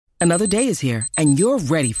Another day is here, and you're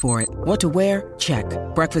ready for it. What to wear? Check.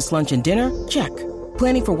 Breakfast, lunch, and dinner? Check.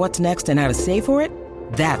 Planning for what's next and how to save for it?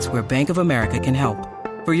 That's where Bank of America can help.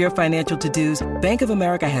 For your financial to-dos, Bank of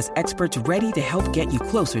America has experts ready to help get you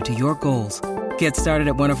closer to your goals. Get started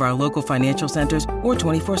at one of our local financial centers or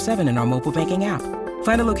 24/7 in our mobile banking app.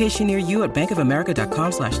 Find a location near you at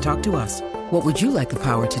bankofamerica.com/talktous. What would you like the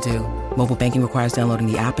power to do? Mobile banking requires downloading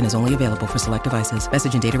the app and is only available for select devices.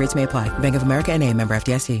 Message and data rates may apply. Bank of America N.A., member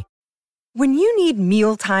FDIC. When you need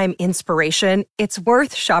mealtime inspiration, it's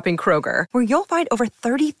worth shopping Kroger, where you'll find over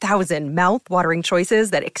 30,000 mouth-watering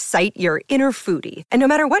choices that excite your inner foodie. And no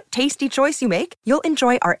matter what tasty choice you make, you'll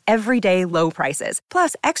enjoy our everyday low prices,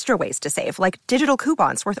 plus extra ways to save, like digital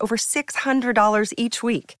coupons worth over $600 each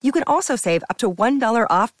week. You can also save up to $1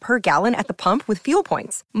 off per gallon at the pump with fuel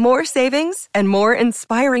points. More savings and more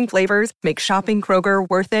inspiring flavors make shopping Kroger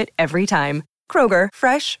worth it every time. Kroger,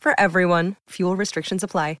 fresh for everyone. Fuel restrictions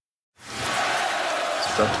apply.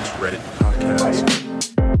 Celtics Reddit podcast.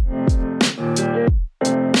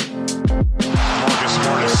 Marcus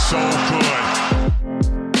Smart is so good.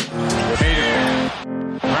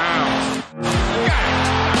 Brown.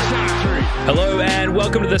 Hello and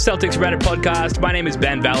welcome to the Celtics Reddit podcast. My name is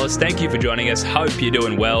Ben Vallis. Thank you for joining us. Hope you're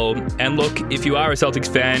doing well. And look, if you are a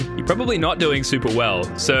Celtics fan, you're probably not doing super well.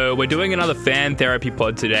 So we're doing another fan therapy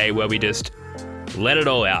pod today where we just let it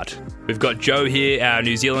all out. We've got Joe here, our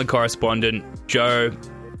New Zealand correspondent. Joe,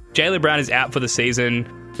 Jaylen Brown is out for the season.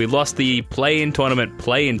 We lost the play-in tournament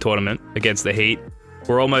against the Heat.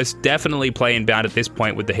 We're almost definitely play-in bound at this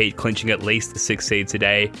point, with the Heat clinching at least the 6th seed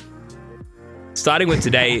today. Starting with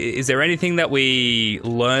today, is there anything that we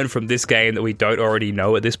learned from this game that we don't already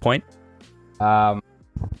know at this point? Gosh,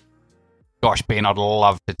 Ben, I'd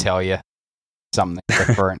love to tell you something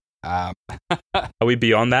different. Are we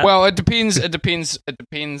beyond that? Well, it depends. It depends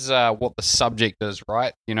what the subject is,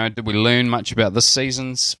 right? You know, did we learn much about this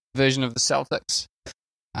season's version of the Celtics?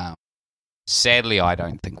 Sadly, I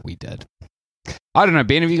don't think we did. I don't know,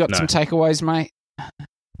 Ben. Have you got some takeaways, mate?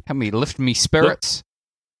 Help me lift me spirits.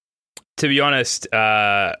 Look, to be honest,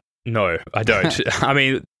 no, I don't. I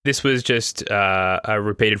mean, this was just a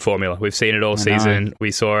repeated formula. We've seen it all season.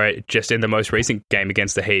 We saw it just in the most recent game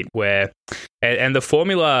against the Heat, where and the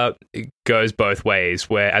formula goes both ways,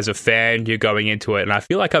 where as a fan, you're going into it, and I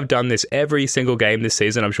feel like I've done this every single game this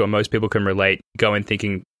season. I'm sure most people can relate, going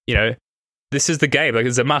thinking, you know, this is the game. Like,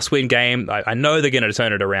 it's a must-win game. I know they're going to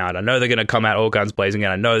turn it around. I know they're going to come out all guns blazing,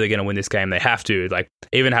 and I know they're going to win this game. They have to. Like,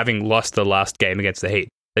 even having lost the last game against the Heat,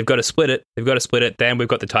 they've got to split it. Then we've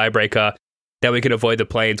got the tiebreaker. Then we can avoid the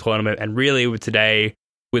play-in tournament. And really, with today,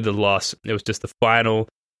 with the loss, it was just the final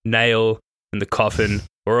nail in the coffin.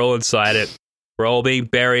 We're all inside it. We're all being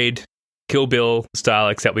buried, Kill Bill style,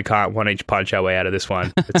 except we can't one-inch punch our way out of this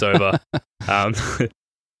one. It's over. I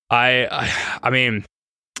mean,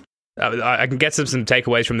 I can get some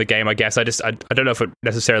takeaways from the game, I guess. I don't know if it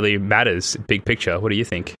necessarily matters, big picture. What do you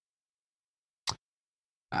think?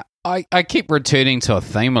 I keep returning to a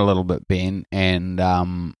theme a little bit, Ben, and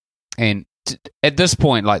at this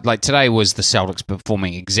point, like today was the Celtics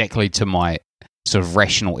performing exactly to my sort of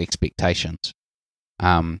rational expectations,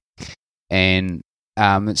 and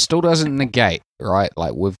it still doesn't negate, right?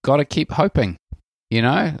 Like, we've got to keep hoping, you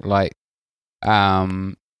know, like,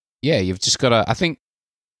 you've just got to. I think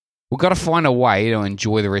we've got to find a way to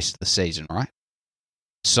enjoy the rest of the season, right?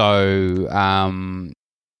 So,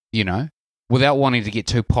 you know, without wanting to get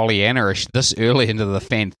too Pollyanna-ish this early into the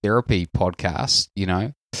fan therapy podcast, you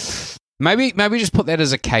know, maybe just put that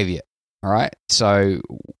as a caveat, all right? So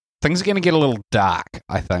things are going to get a little dark,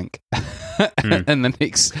 I think, in the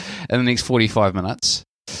next 45 minutes.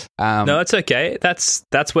 No, it's okay. That's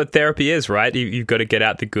what therapy is, right? You've got to get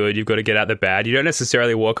out the good. You've got to get out the bad. You don't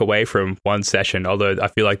necessarily walk away from one session, although I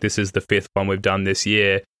feel like this is the 5th one we've done this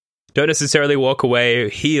year. Don't necessarily walk away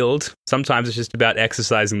healed. Sometimes it's just about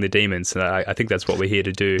exercising the demons. And I think that's what we're here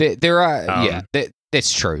to do. There are,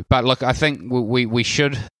 that's true. But look, I think we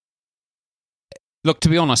should... Look, to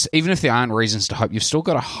be honest, even if there aren't reasons to hope, you've still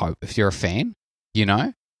got to hope if you're a fan, you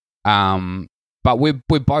know? But we're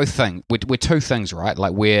both we're two things, right?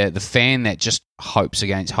 Like, we're the fan that just hopes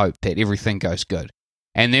against hope that everything goes good.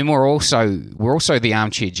 And then we're also the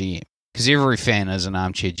armchair GM, because every fan is an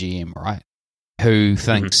armchair GM, right? Who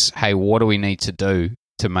thinks, hey, what do we need to do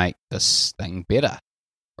to make this thing better,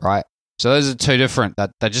 right? So those are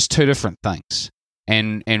they're just two different things.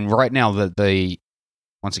 And right now, the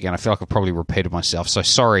once again, I feel like I've probably repeated myself, so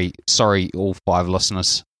sorry all 5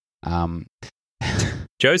 listeners.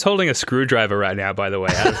 Joe's holding a screwdriver right now, by the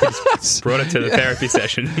way. He's brought it to the therapy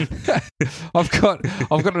session. I've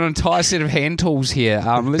got an entire set of hand tools here.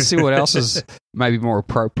 Let's see what else is maybe more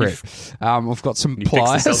appropriate. We've got some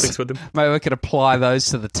pliers. Fix the Celtics with them? Maybe we could apply those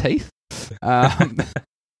to the teeth.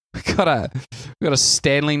 We've got a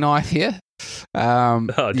Stanley knife here.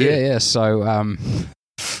 Yeah. So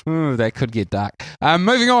that could get dark.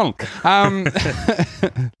 Moving on.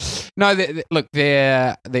 No, look,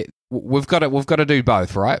 we've got to do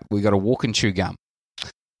both, right? We've got to walk and chew gum.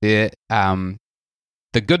 The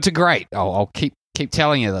Good to Great. I'll keep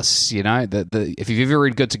telling you this. You know, if you've ever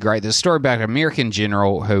read Good to Great, there's a story about an American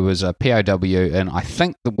general who was a POW in, I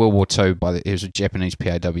think, the World War II. He was a Japanese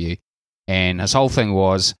POW, and his whole thing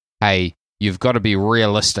was, hey, you've got to be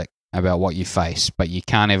realistic about what you face, but you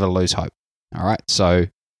can't ever lose hope. All right, so.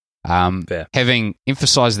 Having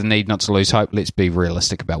emphasised the need not to lose hope, let's be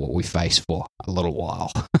realistic about what we face for a little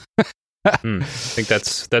while. I think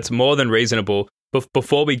that's more than reasonable.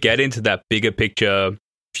 Before we get into that bigger picture,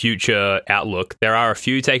 future outlook, there are a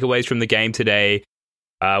few takeaways from the game today.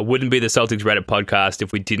 Wouldn't be the Celtics Reddit podcast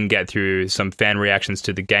if we didn't get through some fan reactions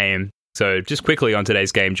to the game. So just quickly on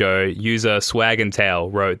today's game, Joe, user Swag and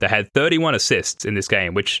Tail wrote they had 31 assists in this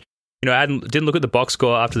game, which... You know, I didn't look at the box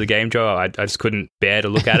score after the game, Joe. I just couldn't bear to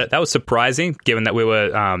look at it. That was surprising, given that we were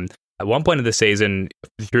at one point of the season,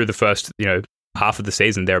 through the first half of the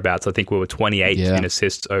season thereabouts. I think we were 28 in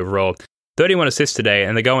assists overall. 31 assists today,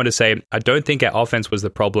 and they go on to say, I don't think our offense was the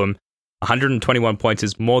problem. 121 points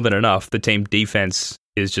is more than enough. The team defense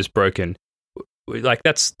is just broken. Like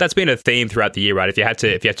that's been a theme throughout the year, right? If you had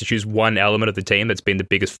to choose one element of the team that's been the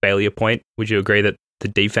biggest failure point, would you agree that the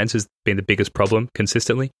defense has been the biggest problem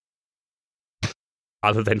consistently?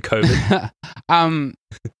 Other than COVID?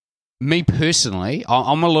 Me personally,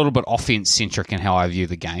 I'm a little bit offense-centric in how I view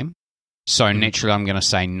the game. So naturally, I'm going to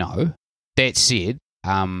say no. That said,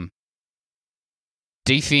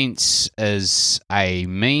 defense is a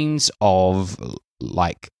means of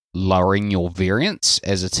like lowering your variance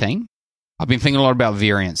as a team. I've been thinking a lot about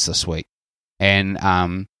variance this week. And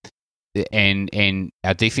our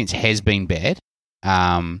defense has been bad.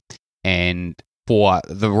 And for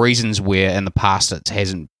the reasons where in the past it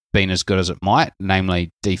hasn't been as good as it might, namely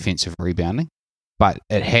defensive rebounding. But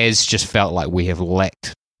it has just felt like we have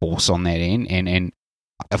lacked force on that end, and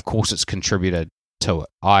of course it's contributed to it.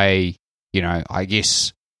 I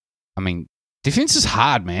guess, defense is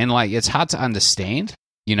hard, man. Like, it's hard to understand,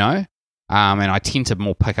 and I tend to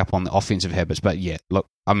more pick up on the offensive habits. But yeah, look,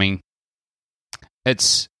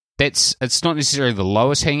 it's not necessarily the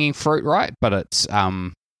lowest hanging fruit, right? But it's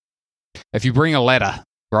if you bring a ladder,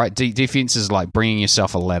 right? Defense is like bringing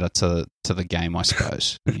yourself a ladder to the game, I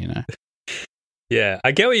suppose. Yeah,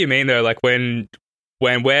 I get what you mean though. Like when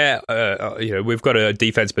we're we've got a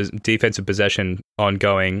defensive possession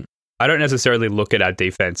ongoing, I don't necessarily look at our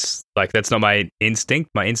defense. Like, that's not my instinct.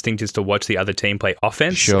 My instinct is to watch the other team play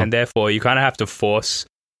offense, sure. And therefore you kind of have to force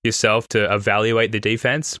yourself to evaluate the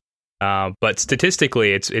defense. But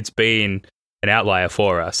statistically, it's been an outlier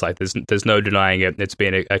for us. Like, there's no denying it. It's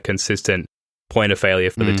been a consistent point of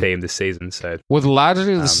failure for the team this season. So with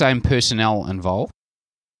largely the same personnel involved,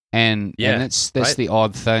 and that's right? The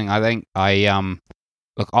odd thing. I think I'm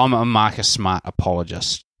a Marcus Smart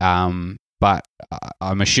apologist, but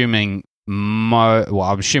I'm assuming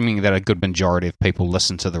that a good majority of people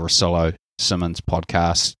listen to the Russillo Simmons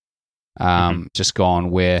podcast. Just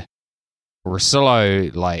gone where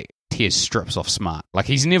Russillo like tears strips off Smart. Like,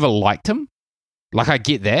 he's never liked him. Like, I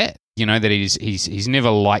get that, that he's never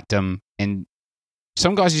liked him, and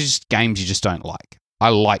some guys games you just don't like. I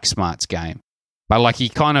like Smart's game, but like, he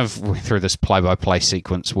kind of went through this play-by-play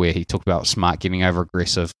sequence where he talked about Smart getting over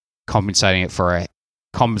aggressive, compensating for it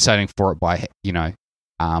by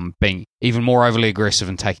being even more overly aggressive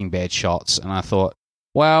and taking bad shots. And I thought,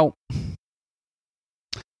 well,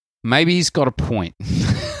 maybe he's got a point.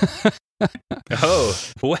 Oh,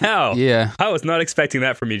 wow. Yeah. I was not expecting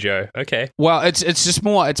that from you, Joe. Okay. Well, it's just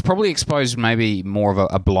more, it's probably exposed maybe more of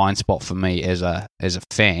a blind spot for me as a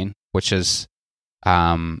fan, which is,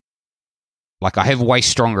 I have way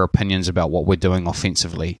stronger opinions about what we're doing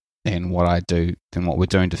offensively than what we're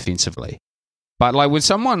doing defensively. But like, when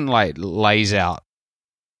someone like lays out,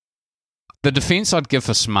 the defense I'd give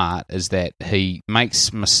for Smart is that he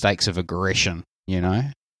makes mistakes of aggression,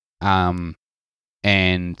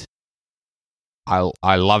 and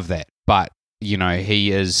I love that. But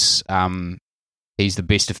he is he's the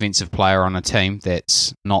best defensive player on a team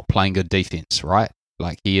that's not playing good defense, right?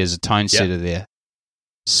 Like, he is a tone setter there,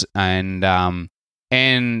 and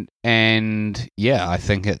yeah, I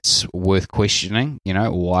think it's worth questioning,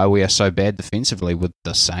 why we are so bad defensively with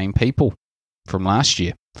the same people from last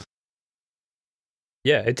year.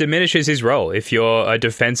 Yeah, it diminishes his role. If you're a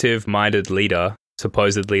defensive-minded leader,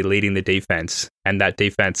 supposedly leading the defense, and that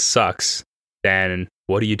defense sucks, then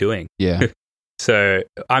what are you doing? Yeah. So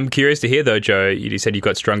I'm curious to hear, though, Joe, you said you've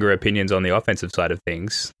got stronger opinions on the offensive side of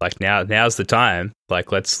things. Like, now's the time.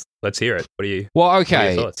 Like, let's hear it. What are you? Well, what are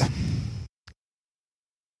okay. your thoughts?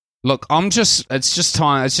 Look, it's just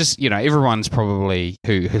time. It's just, everyone's probably,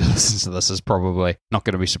 who listens to this is probably not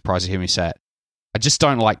going to be surprised to hear me say it. I just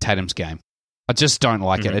don't like Tatum's game. I just don't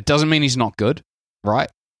like it. It doesn't mean he's not good, right?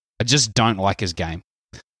 I just don't like his game.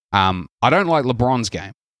 I don't like LeBron's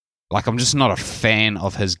game. Like, I'm just not a fan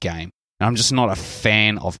of his game. And I'm just not a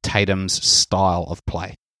fan of Tatum's style of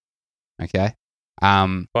play. Okay?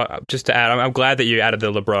 Well, just to add, I'm glad that you added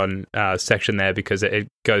the LeBron section there, because it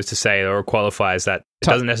goes to say, or qualifies, that it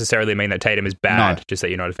doesn't necessarily mean that Tatum is bad, just that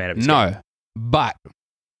you're not a fan of his game. No, but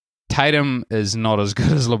Tatum is not as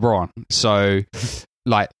good as LeBron. So,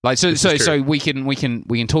 so we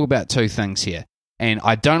can talk about two things here. And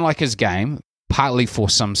I don't like his game, partly for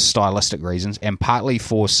some stylistic reasons, and partly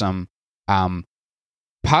for some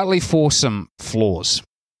flaws.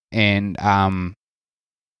 And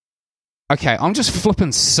okay, I'm just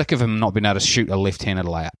flipping sick of him not being able to shoot a left-handed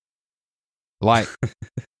layup.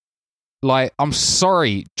 Like, I'm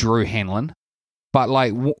sorry, Drew Hanlon, but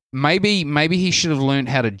like maybe he should have learned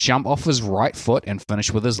how to jump off his right foot and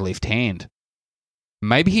finish with his left hand.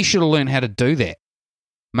 Maybe he should have learned how to do that.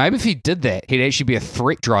 Maybe if he did that, he'd actually be a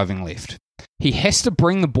threat driving left. He has to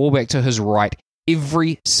bring the ball back to his right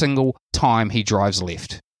every single time he drives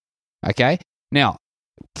left. Okay? Now,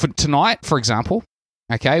 for tonight, for example,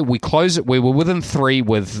 okay, we close it. We were within 3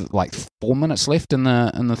 with like 4 minutes left in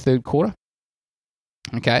the third quarter.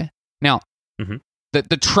 Okay? Now,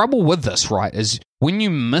 the trouble with this, right, is when you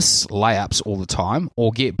miss layups all the time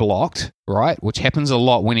or get blocked, right, which happens a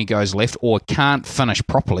lot when he goes left, or can't finish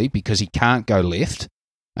properly because he can't go left.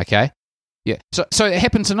 Okay, yeah. So it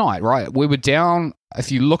happened tonight, right? We were down.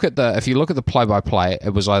 If you look at the play-by-play,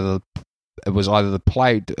 it was either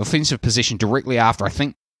the offensive possession directly after. I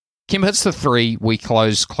think Kim hits the 3. We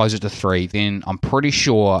close it to 3. Then I'm pretty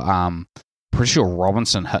sure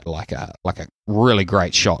Robinson hit like a really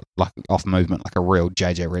great shot, like off movement, like a real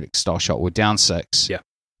JJ Redick style shot. We're down 6. Yeah.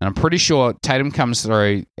 And I'm pretty sure Tatum comes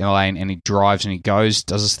through in a lane and he drives and he does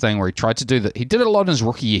this thing where he tried to do that. He did it a lot in his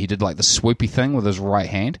rookie year. He did like the swoopy thing with his right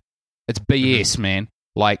hand. It's BS, man.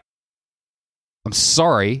 Like, I'm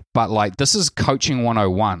sorry, but like, this is coaching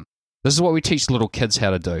 101. This is what we teach little kids how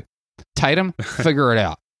to do. Tatum, figure it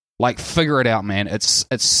out. Like, figure it out, man. It's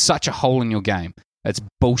such a hole in your game. It's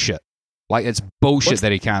bullshit. Like, it's bullshit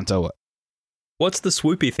that he can't do it. What's the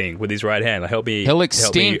swoopy thing with his right hand? Like,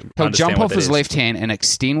 he'll jump off his left hand and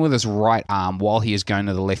extend with his right arm while he is going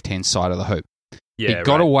to the left-hand side of the hoop. Yeah, he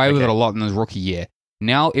got away with it a lot in his rookie year.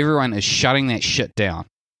 Now everyone is shutting that shit down,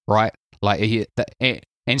 right? Like,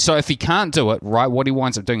 and so if he can't do it, right, what he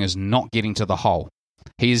winds up doing is not getting to the hole.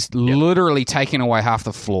 He's literally taking away half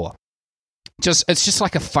the floor. It's just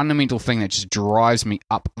like a fundamental thing that just drives me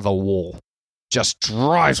up the wall. Just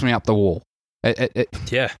drives me up the wall.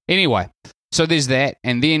 Yeah. Anyway, so there's that,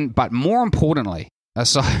 and then, but more importantly,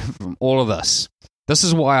 aside from all of this, this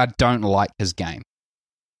is why I don't like his game.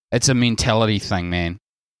 It's a mentality thing, man.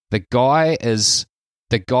 The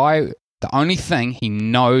only thing he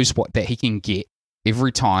knows that he can get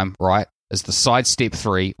every time, right, is the sidestep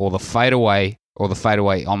 3 or the fadeaway on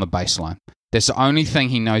the baseline. That's the only thing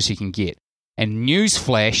he knows he can get. And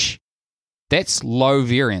newsflash, that's low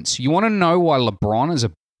variance. You want to know why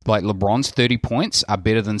LeBron's 30 points are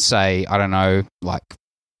better than, say, I don't know, like,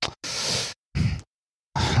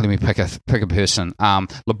 let me pick a person.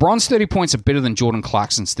 LeBron's 30 points are better than Jordan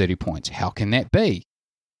Clarkson's 30 points. How can that be?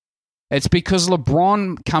 It's because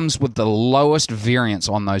LeBron comes with the lowest variance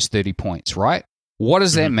on those 30 points, right? What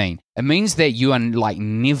does that mean? It means that you are like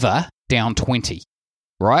never down 20,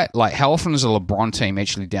 right? Like, how often is a LeBron team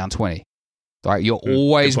actually down 20? Right? You're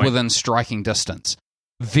always within striking distance.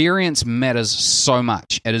 Variance matters so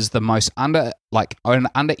much. It is the most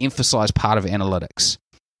underemphasized part of analytics.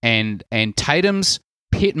 And Tatum's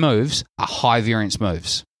pet moves are high variance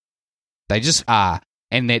moves. They just are.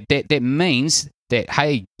 And that means that,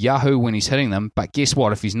 hey, Yahoo when he's hitting them, but guess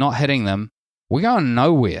what? If he's not hitting them, we're going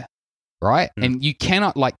nowhere, right? And you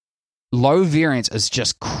cannot, like, low variance is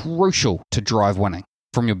just crucial to drive winning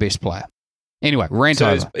from your best player. Anyway, rant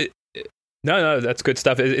over. No, that's good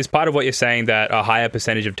stuff. Is part of what you're saying that a higher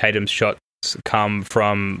percentage of Tatum's shots come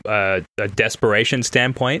from a desperation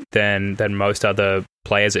standpoint than most other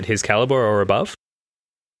players at his caliber or above?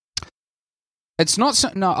 It's not so,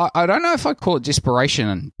 no, I don't know if I'd call it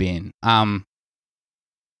desperation, Ben.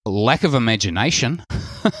 Lack of imagination.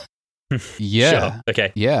 Yeah. Sure.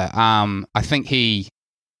 Okay. Yeah. I think he.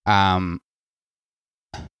 The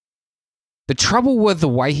trouble with the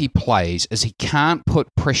way he plays is he can't put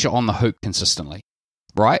pressure on the hoop consistently,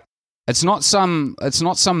 right? It's not some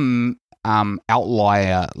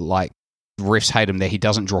outlier like refs hate him that he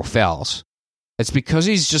doesn't draw fouls. It's because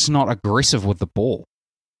he's just not aggressive with the ball,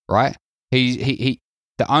 right? He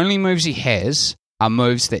the only moves he has are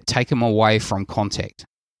moves that take him away from contact.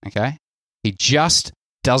 Okay, he just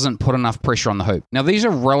doesn't put enough pressure on the hoop. Now these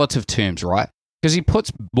are relative terms, right? Because he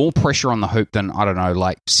puts more pressure on the hoop than, I don't know,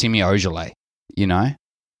 like Semi Ojeleye, you know?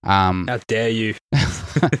 How dare you?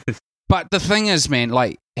 But the thing is, man,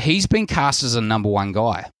 like, he's been cast as a number one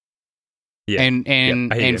guy. Yeah.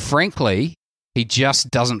 And frankly, he just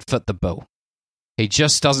doesn't fit the bill. He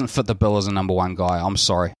just doesn't fit the bill as a number one guy. I'm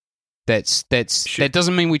sorry. That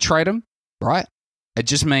doesn't mean we trade him, right? It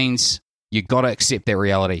just means you got to accept that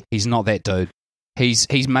reality. He's not that dude. He's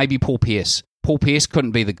maybe Paul Pierce. Paul Pierce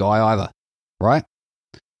couldn't be the guy either, right?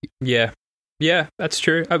 Yeah. Yeah, that's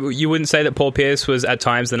true. You wouldn't say that Paul Pierce was at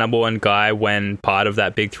times the number one guy when part of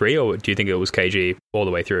that big three, or do you think it was KG all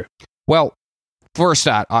the way through? Well, for a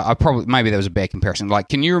start, I probably, maybe that was a bad comparison. Like,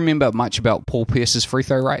 can you remember much about Paul Pierce's free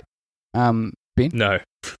throw rate, Ben? No.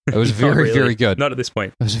 It was very, really. Very good. Not at this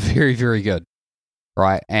point. It was very, very good.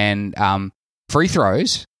 Right. And free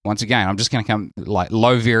throws, once again, I'm just going to come, like,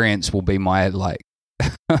 low variance will be my, like,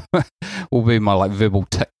 verbal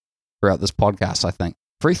tick throughout this podcast, I think.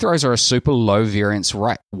 Free throws are a super low variance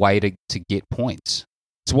way to get points.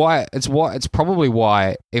 It's probably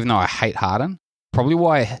why, even though I hate Harden, it's probably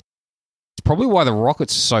why the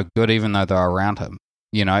Rockets are so good, even though they're around him.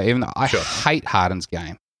 You know, even though I hate Harden's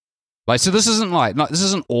game. Like, so this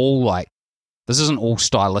isn't all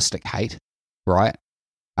stylistic hate, right?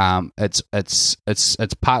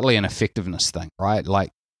 It's partly an effectiveness thing, right?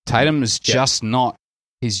 Like, Tatum is just not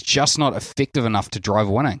effective enough to drive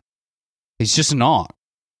winning. He's just not.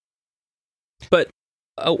 But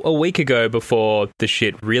a week ago, before the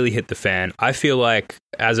shit really hit the fan, I feel like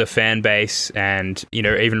as a fan base and, you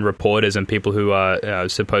know, even reporters and people who are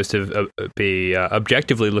supposed to be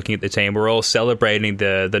objectively looking at the team, we're all celebrating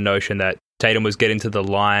the notion that Tatum was getting to the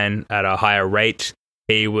line at a higher rate.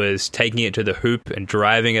 He was taking it to the hoop and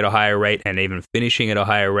driving at a higher rate and even finishing at a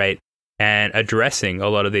higher rate and addressing a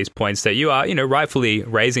lot of these points that you are, you know, rightfully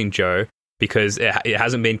raising, Joe, because it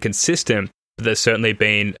hasn't been consistent. There's certainly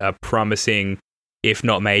been a promising, if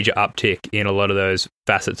not major, uptick in a lot of those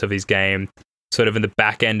facets of his game, sort of in the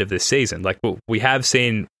back end of this season. Like, we have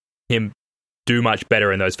seen him do much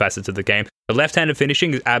better in those facets of the game. The left-handed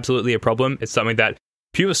finishing is absolutely a problem. It's something that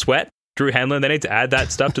Pure Sweat, Drew Hanlon, they need to add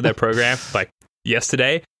that stuff to their program, like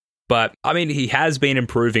yesterday. But, I mean, he has been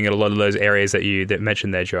improving in a lot of those areas that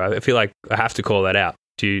mentioned there, Joe. I feel like I have to call that out.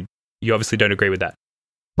 You obviously don't agree with that.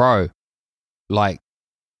 Bro, like,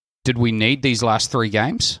 did we need these last 3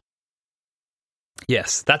 games?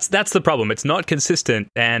 Yes, that's the problem. It's not consistent,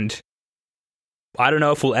 and I don't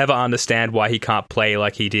know if we'll ever understand why he can't play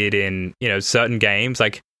like he did in, you know, certain games.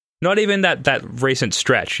 Like, not even that recent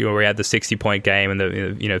stretch, you know, where he had the 60-point game and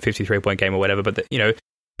the, you know, 53-point game or whatever, but you know,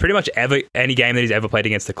 pretty much any game that he's ever played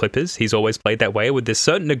against the Clippers, he's always played that way with this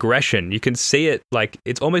certain aggression. You can see it, like,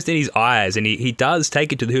 it's almost in his eyes, and he does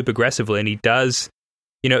take it to the hoop aggressively, and he does,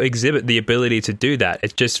 you know, exhibit the ability to do that.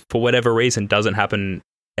 It just, for whatever reason, doesn't happen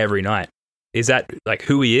every night. Is that, like,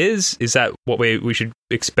 who he is? Is that what we should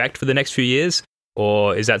expect for the next few years?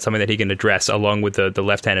 Or is that something that he can address along with the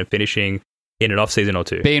left-handed finishing in an off-season or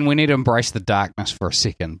two? Ben, we need to embrace the darkness for a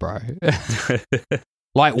second, bro.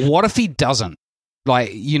 Like, what if he doesn't?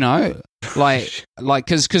 Like, you know,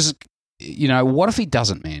 because, you know, what if he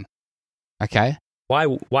doesn't, man? Okay? Why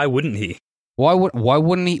wouldn't he? Why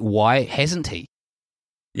wouldn't he? Why hasn't he?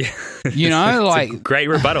 Yeah. You know, like... It's a great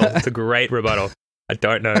rebuttal. It's a great rebuttal. I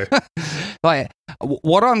don't know. Like,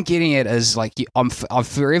 what I'm getting at is, like, I've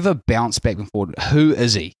forever bounced back and forward. Who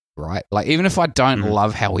is he, right? Like, even if I don't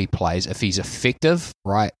love how he plays, if he's effective,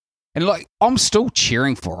 right? And, like, I'm still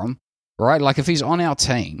cheering for him, right? Like, if he's on our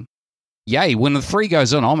team, yay, when the 3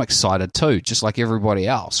 goes in, I'm excited too, just like everybody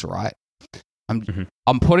else, right?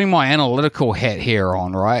 I'm putting my analytical hat here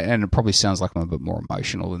on, right? And it probably sounds like I'm a bit more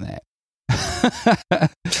emotional than that.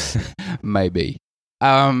 Maybe.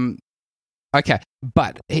 Okay,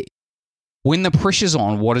 but when the pressure's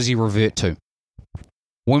on, what does he revert to?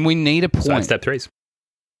 When we need a point... Sidestep threes.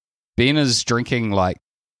 Ben is drinking, like,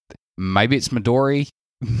 maybe it's Midori,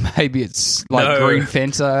 maybe it's, like, green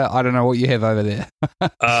Fanta. I don't know what you have over there.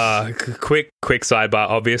 Quick sidebar,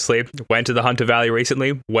 obviously. Went to the Hunter Valley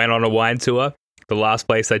recently, went on a wine tour. the last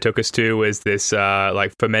place they took us to was this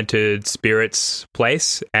like fermented spirits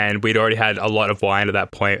place, and we'd already had a lot of wine at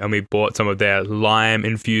that point, and we bought some of their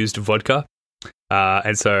lime-infused vodka.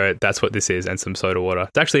 And so that's what this is, and some soda water.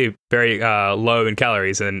 It's actually very low in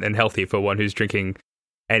calories and healthy for one who's drinking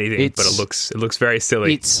anything, but it looks very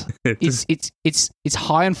silly. It's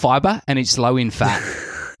high in fiber and it's low in fat.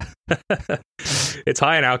 It's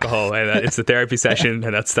high in alcohol, and it's a therapy session,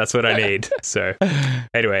 and that's what I need. So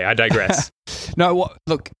anyway, I digress. No,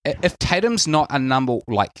 look, if Tatum's not a number,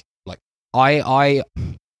 I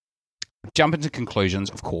jump into conclusions,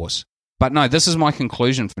 of course, but no, this is my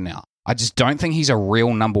conclusion for now. I just don't think he's a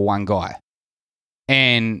real number one guy.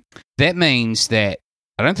 And that means that,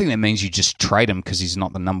 I don't think that means you just trade him because he's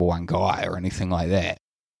not the number one guy or anything like that.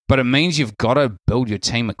 But it means you've got to build your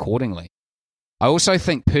team accordingly. I also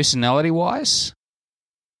think personality-wise,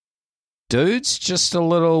 dude's just a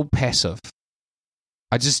little passive.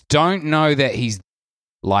 I just don't know that he's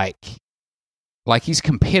like he's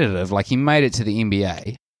competitive. Like, he made it to the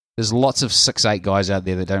NBA. There's lots of 6'8" guys out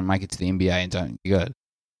there that don't make it to the NBA and don't do good.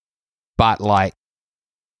 But, like,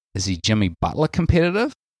 is he Jimmy Butler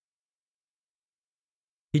competitive?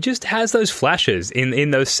 He just has those flashes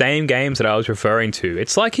in those same games that I was referring to.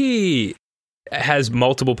 It's like he has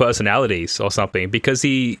multiple personalities or something, because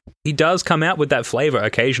he does come out with that flavor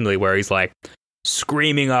occasionally where he's, like,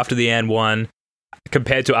 screaming after the N1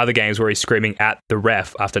 compared to other games where he's screaming at the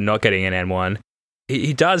ref after not getting an N1.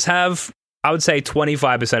 He does have, I would say,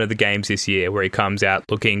 25% of the games this year where he comes out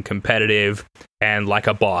looking competitive and like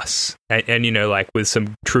a boss, and you know, like with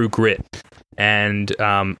some true grit. And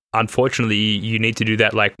unfortunately, you need to do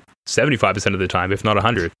that like 75% of the time, if not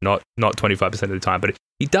 100, not 25% of the time. But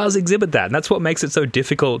he does exhibit that, and that's what makes it so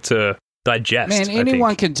difficult to digest. Man,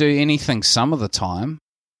 anyone can do anything some of the time,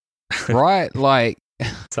 right? Like,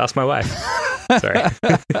 let's ask my wife. Sorry.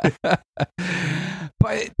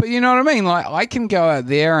 But you know what I mean? Like, I can go out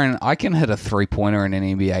there and I can hit a 3-pointer in an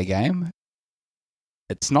NBA game.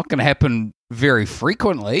 It's not going to happen very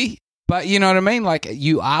frequently, but you know what I mean? Like,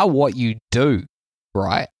 you are what you do,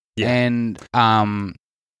 right? Yeah. And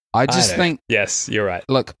I just think... Yes, you're right.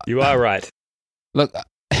 Look, you are right. Look,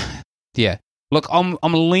 yeah. Look, I'm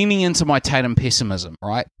leaning into my Tatum pessimism,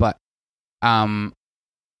 right? But I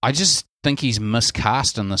just think he's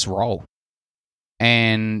miscast in this role.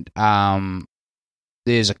 And for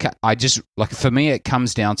me, it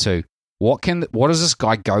comes down to what does this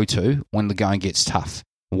guy go to when the going gets tough?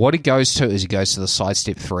 What he goes to is he goes to the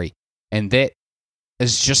sidestep three, and that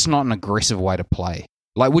is just not an aggressive way to play.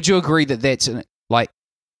 Like, would you agree that that's an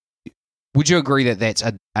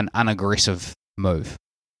unaggressive move?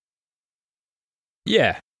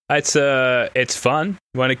 Yeah, it's fun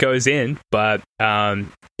when it goes in, but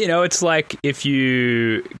it's like if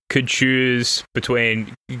you could choose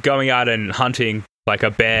between going out and hunting like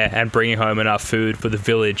a bear and bringing home enough food for the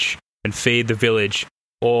village and feed the village,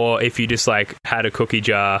 or if you just like had a cookie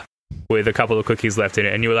jar with a couple of cookies left in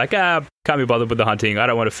it and you were like, can't be bothered with the hunting, I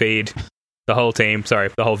don't want to feed the whole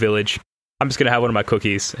village, I'm just going to have one of my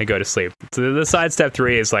cookies and go to sleep. So the sidestep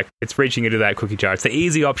three is like, it's reaching into that cookie jar. It's the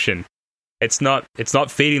easy option. It's not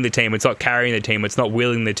feeding the team, it's not carrying the team, it's not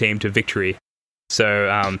willing the team to victory.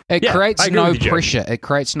 So it creates no pressure. It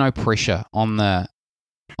creates no pressure on the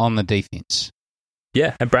defense.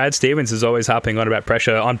 Yeah, and Brad Stevens is always harping on about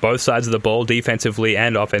pressure on both sides of the ball, defensively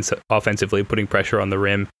and offensively, putting pressure on the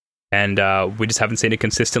rim. And we just haven't seen it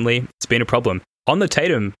consistently. It's been a problem. On the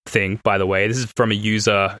Tatum thing, by the way, this is from a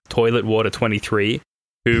user, ToiletWater23,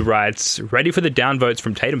 who writes, ready for the downvotes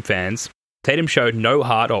from Tatum fans. Tatum showed no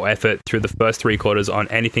heart or effort through the first three quarters on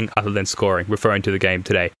anything other than scoring, referring to the game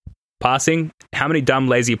today. Passing, how many dumb,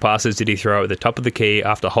 lazy passes did he throw at the top of the key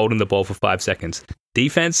after holding the ball for 5 seconds?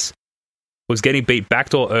 Defense was getting beat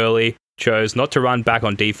backdoor early, chose not to run back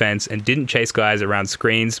on defense, and didn't chase guys around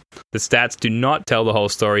screens. The stats do not tell the whole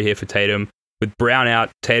story here for Tatum. With Brown out,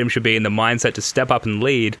 Tatum should be in the mindset to step up and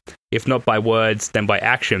lead, if not by words, then by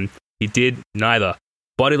action. He did neither.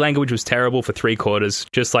 Body language was terrible for 3 quarters,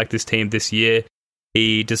 just like this team this year.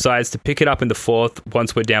 He decides to pick it up in the fourth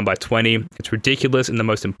once we're down by 20. It's ridiculous in the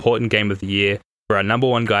most important game of the year for our number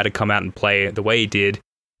one guy to come out and play the way he did.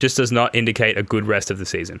 Just does not indicate a good rest of the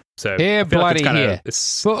season. So yeah, bloody like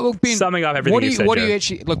But look, Ben, summing up everything you said. What do you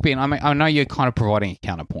actually look, Ben? I know you're kind of providing a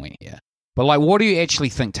counterpoint here, but like, what do you actually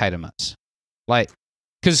think Tatum is? Like,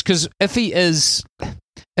 because if he's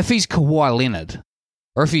Kawhi Leonard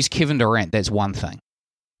or if he's Kevin Durant, that's one thing.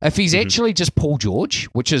 If he's actually just Paul George,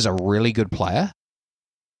 which is a really good player,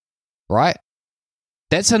 right?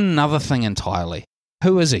 That's another thing entirely.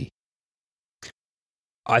 Who is he?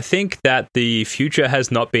 I think that the future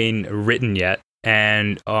has not been written yet,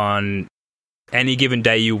 and on any given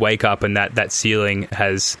day you wake up and that ceiling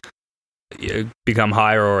has become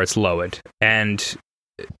higher or it's lowered. And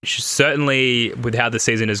certainly with how the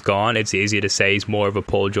season has gone, it's easier to say he's more of a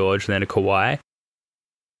Paul George than a Kawhi.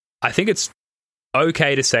 I think it's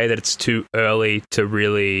okay to say that it's too early to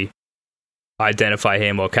really identify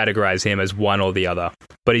him or categorize him as one or the other.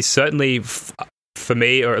 But he's certainly, for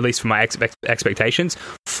me, or at least for my expectations,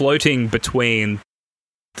 floating between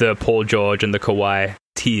the Paul George and the Kawhi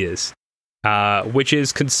tiers, which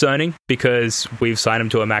is concerning because we've signed him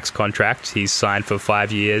to a max contract. He's signed for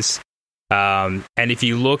 5 years. And if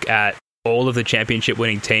you look at all of the championship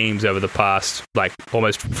winning teams over the past, like,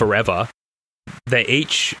 almost forever, they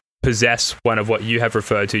each possess one of what you have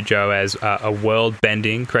referred to, Joe, as a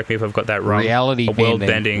world-bending, correct me if I've got that wrong. Reality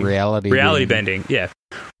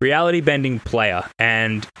bending player.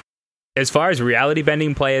 And as far as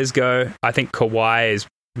reality-bending players go, I think Kawhi is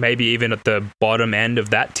maybe even at the bottom end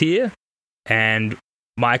of that tier. And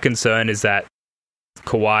my concern is that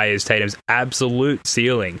Kawhi is Tatum's absolute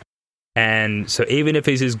ceiling. And so even if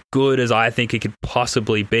he's as good as I think he could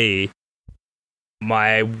possibly be,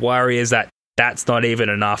 my worry is that that's not even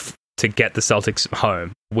enough to get the Celtics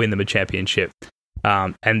home, win them a championship.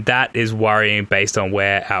 And that is worrying based on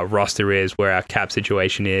where our roster is, where our cap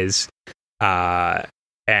situation is, and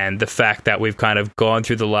the fact that we've kind of gone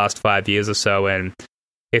through the last 5 years or so, and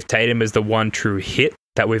if Tatum is the one true hit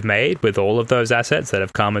that we've made with all of those assets that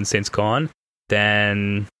have come and since gone,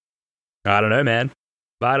 then I don't know, man.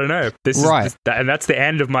 I don't know. And that's the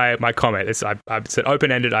end of my comment. It's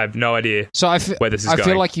open-ended. I have no idea where this is going. I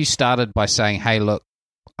feel like you started by saying, hey, look,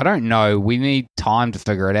 I don't know. We need time to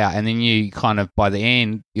figure it out. And then you kind of, by the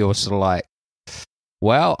end, you're sort of like,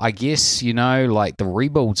 well, I guess, like the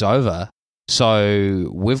rebuild's over.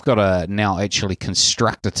 So we've got to now actually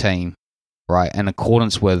construct a team, right, in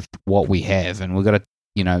accordance with what we have. And we've got to,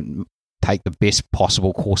 take the best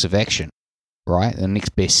possible course of action, right? The next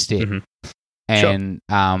best step. Mm-hmm. And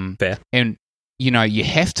fair. And you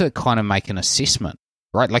have to kind of make an assessment,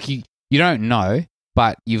 right? Like you don't know,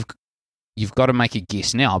 but you've got to make a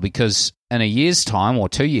guess now, because in a year's time or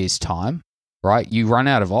 2 years' time, right, you run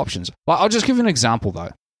out of options. Like, I'll just give you an example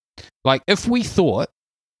though. Like if we thought,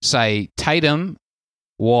 say, Tatum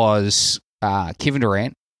was Kevin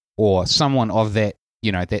Durant or someone of that,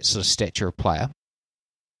 that sort of stature of player,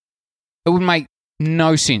 it would make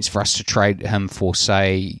no sense for us to trade him for,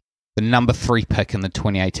 say, the number 3 pick in the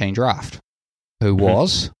 2018 draft, who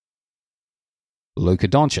was Luka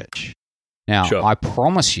Doncic. Now, I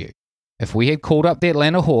promise you, if we had called up the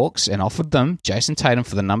Atlanta Hawks and offered them Jason Tatum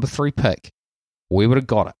for the number 3 pick, we would have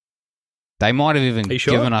got it. They might have even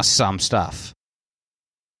given us some stuff.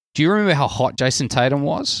 Do you remember how hot Jason Tatum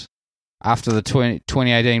was after the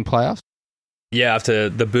 2018 playoffs? Yeah, after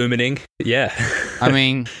the booming. Yeah. I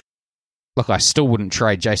mean, look, I still wouldn't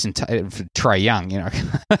trade Jason Tatum for Trae Young,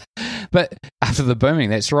 But after the booming,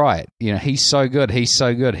 that's right. He's so good. He's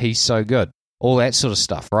so good. He's so good. All that sort of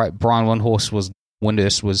stuff, right? Brian Windhorst.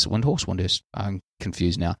 I'm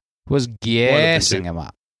confused now. Was gassing him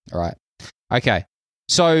up. All right. Okay.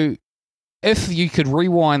 So if you could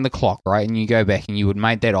rewind the clock, right, and you go back and you would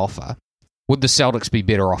make that offer, would the Celtics be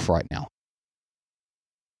better off right now?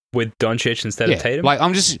 With Doncic instead of Tatum? Like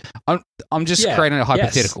I'm just creating a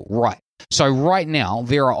hypothetical. Yes. Right. So right now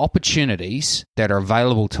there are opportunities that are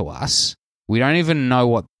available to us. We don't even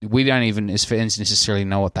necessarily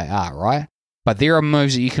know what they are, right? But there are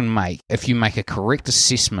moves that you can make if you make a correct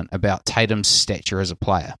assessment about Tatum's stature as a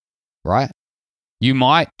player, right? You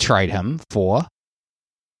might trade him for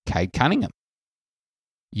Cade Cunningham.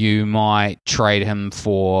 You might trade him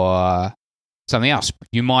for something else.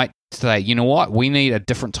 You might say, you know what, we need a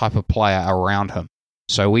different type of player around him.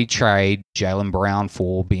 So we trade Jaylen Brown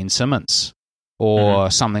for Ben Simmons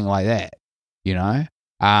or something like that,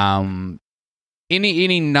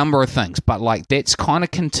 Any number of things, but like that's kind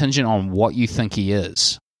of contingent on what you think he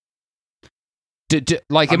is. Am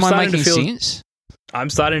I making sense? I'm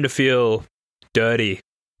starting to feel dirty.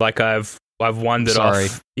 Like I've wandered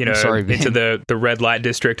off, into the red light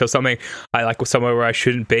district or something. I like somewhere where I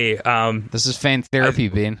shouldn't be. This is fan therapy,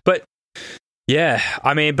 Ben. But yeah,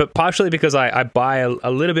 I mean, but partially because I buy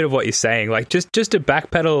a little bit of what you're saying. Like just to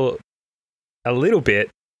backpedal a little bit,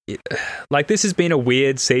 like this has been a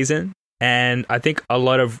weird season. And I think a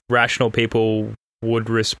lot of rational people would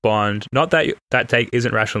respond, not that take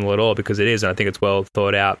isn't rational at all, because it is, and I think it's well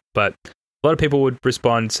thought out, but a lot of people would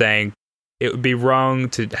respond saying it would be wrong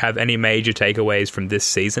to have any major takeaways from this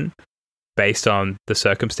season based on the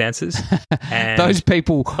circumstances. And those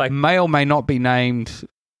people may or may not be named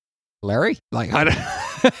Larry. Like, I don't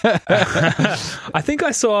I think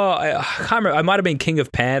I saw, I can't remember, I might have been King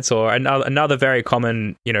of Pants or another very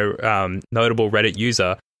common, notable Reddit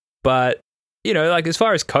user. But, like as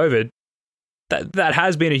far as COVID, that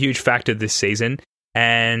has been a huge factor this season.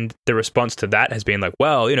 And the response to that has been like,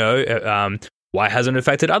 well, why hasn't it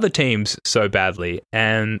affected other teams so badly?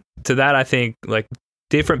 And to that, I think like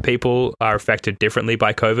different people are affected differently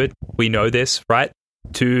by COVID. We know this, right?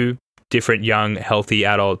 2 different young, healthy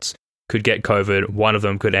adults could get COVID. One of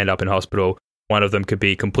them could end up in hospital. One of them could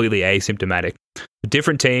be completely asymptomatic.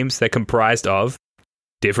 Different teams, they're comprised of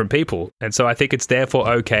different people. And so I think it's therefore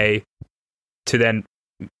okay to then,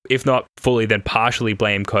 if not fully, then partially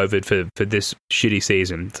blame COVID for this shitty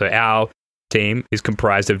season. So our team is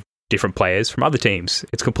comprised of different players from other teams.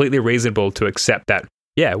 It's completely reasonable to accept that,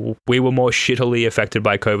 yeah, we were more shittily affected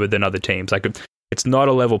by COVID than other teams. Like, it's not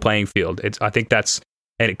a level playing field. I think that's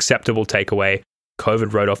an acceptable takeaway.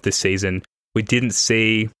 COVID wrote off this season. We didn't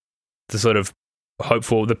see the sort of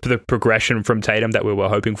hopeful, the progression from Tatum that we were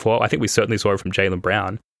hoping for. I think we certainly saw it from Jaylen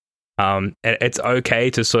Brown. And it's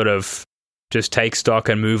okay to sort of just take stock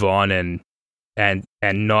and move on and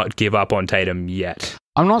not give up on Tatum yet.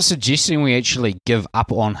 I'm not suggesting we actually give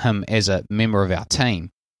up on him as a member of our team.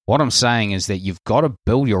 What I'm saying is that you've got to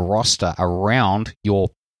build your roster around your,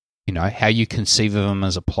 how you conceive of him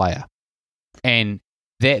as a player. And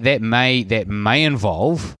that may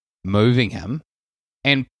involve moving him,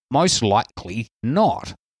 and most likely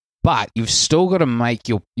not. But you've still got to make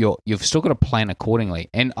you've still got to plan accordingly.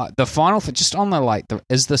 And the final thing, just on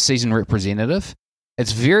is the season representative?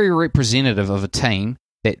 It's very representative of a team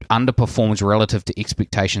that underperforms relative to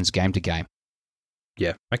expectations game to game.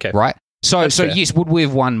 Yeah. Okay. Right. So fair. Yes, would we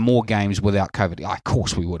have won more games without COVID? Of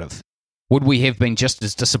course we would have. Would we have been just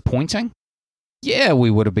as disappointing? Yeah,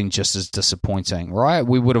 we would have been just as disappointing, right?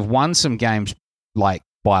 We would have won some games like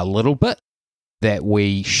by a little bit that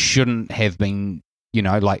we shouldn't have been,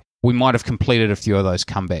 we might have completed a few of those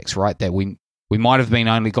comebacks, right? That we might have been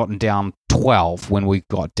only gotten down 12 when we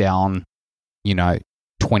got down,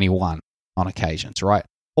 21 on occasions, right?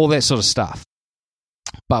 All that sort of stuff.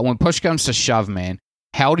 But when push comes to shove, man,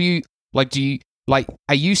 how do you,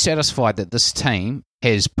 are you satisfied that this team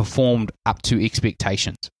has performed up to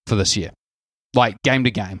expectations for this year? Like, game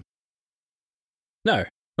to game? No,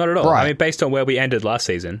 not at all. Right. I mean, based on where we ended last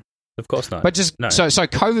season, of course not. But just no. So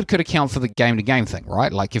COVID could account for the game to game thing,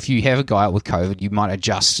 right? Like, if you have a guy out with COVID, you might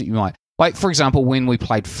adjust. You might, like, for example, when we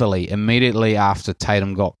played Philly immediately after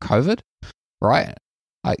Tatum got COVID, right?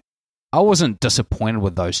 I wasn't disappointed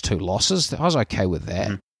with those 2 losses. I was okay with that.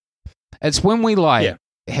 Mm. It's when we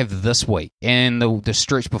have this week and the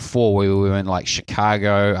stretch before where we went like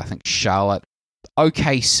Chicago, I think Charlotte,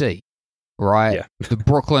 OKC. Right, yeah. The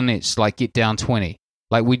Brooklyn Nets get down 20.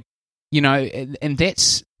 Like and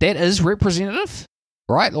that is representative,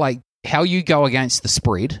 right? Like how you go against the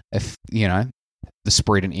spread, if the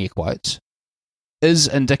spread in air quotes, is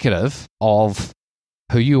indicative of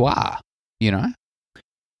who you are.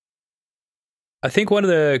 I think one of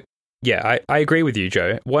the I agree with you,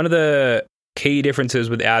 Joe. One of the key differences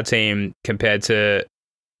with our team compared to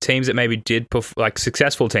teams that maybe did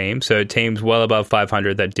successful teams, so teams well above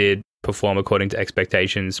 500 that did perform according to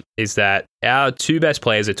expectations, is that our 2 best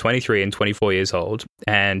players are 23 and 24 years old,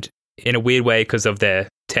 and in a weird way, because of their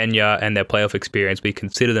tenure and their playoff experience, we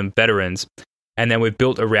consider them veterans, and then we've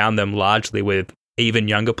built around them largely with even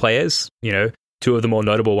younger players. 2 of the more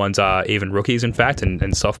notable ones are even rookies, in fact,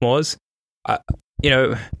 and sophomores. I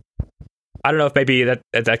don't know if maybe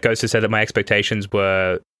that goes to say that my expectations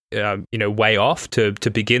were way off to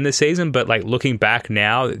begin the season, but looking back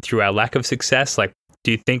now through our lack of success,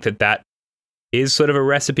 do you think that is sort of a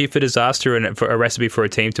recipe for disaster and for a recipe for a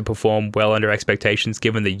team to perform well under expectations,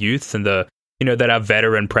 given the youth and the that our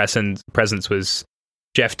veteran presence was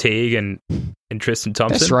Jeff Teague and Tristan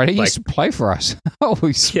Thompson? That's right. He used to play for us.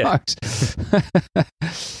 Holy smokes. Yeah.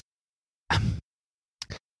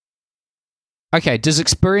 Okay, does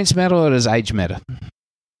experience matter or does age matter?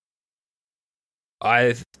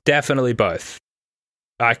 I definitely both.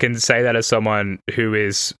 I can say that as someone who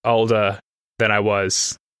is older than I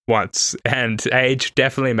was once, and age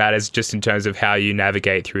definitely matters just in terms of how you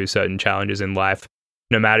navigate through certain challenges in life.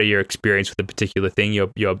 No matter your experience with a particular thing,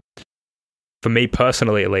 you're for me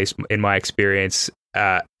personally, at least in my experience,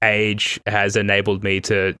 age has enabled me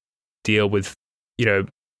to deal with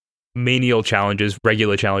menial challenges,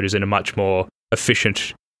 regular challenges in a much more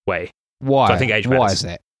efficient way. Why? So I think age matters. Why is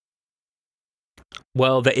that?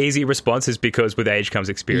 Well, the easy response is because with age comes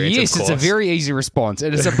experience. Yes, of course. It's a very easy response.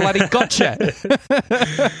 It is a bloody gotcha.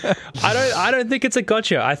 I don't think it's a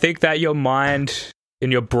gotcha. I think that your mind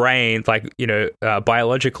and your brain,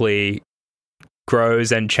 biologically,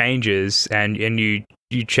 grows and changes, and you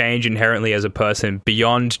change inherently as a person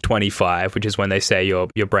beyond 25, which is when they say your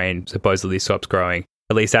brain supposedly stops growing.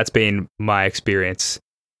 At least that's been my experience.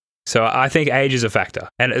 So I think age is a factor,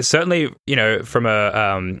 and it's certainly, from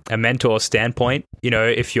a mentor standpoint,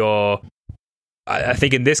 if you're, I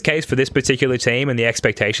think in this case for this particular team and the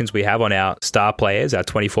expectations we have on our star players, our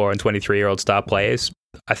 24 and 23-year-old star players,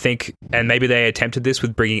 I think, and maybe they attempted this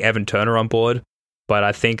with bringing Evan Turner on board, but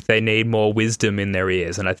I think they need more wisdom in their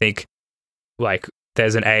ears, and I think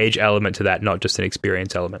there's an age element to that, not just an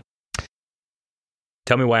experience element.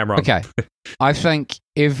 Tell me why I'm wrong. Okay. I think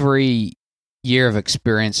every year of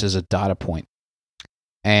experience is a data point.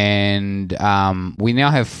 And we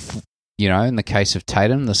now have, in the case of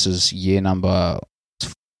Tatum, this is year number,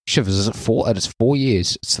 is it 4? It is 4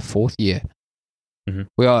 years. It's the 4th year.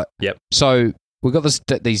 Mm-hmm. So we've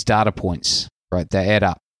got these data points, right? They add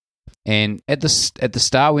up. And at the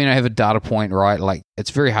start, we now have a data point, right? Like,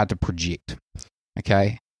 it's very hard to project.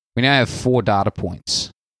 Okay, we now have 4 data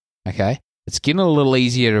points. Okay, it's getting a little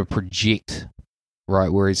easier to project,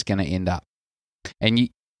 right, where he's going to end up. And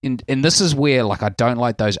this is where, I don't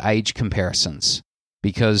like those age comparisons,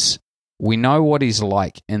 because we know what he's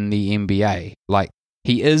like in the NBA.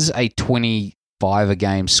 He is a 25 a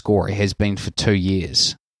game scorer. He has been for 2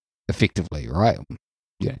 years, effectively, right?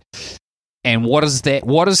 Yeah. And what is that?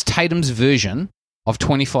 What is Tatum's version of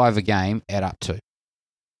 25 a game add up to?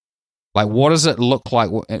 What does it look like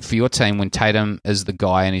for your team when Tatum is the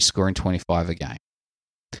guy and he's scoring 25 a game?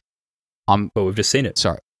 Well, we've just seen it.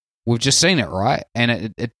 Sorry. We've just seen it, right?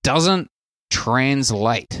 And it doesn't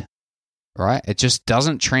translate, right? It just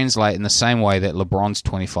doesn't translate in the same way that LeBron's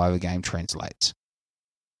 25 a game translates.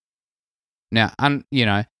 Now,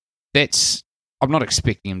 that's... I'm not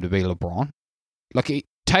expecting him to be LeBron.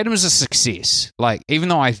 Tatum is a success. Even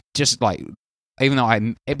though I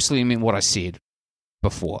absolutely meant what I said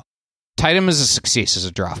before, Tatum is a success as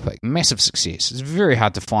a draft pick. Massive success. It's very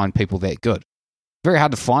hard to find people that good. Very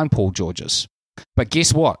hard to find Paul Georges. But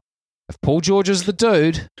guess what? If Paul George is the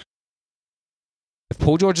dude,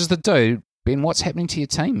 Ben, what's happening to your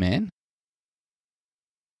team, man?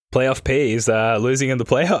 Playoff P is losing in the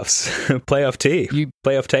playoffs. Playoff T.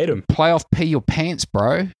 Playoff Tatum. Playoff P your pants,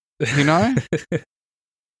 bro. And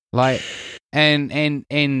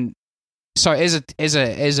so as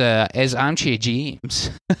armchair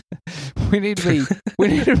GMs, we need to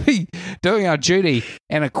be doing our duty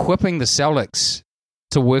and equipping the Celtics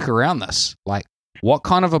to work around this. What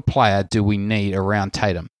kind of a player do we need around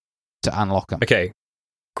Tatum to unlock him? Okay,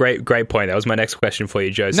 great point. That was my next question for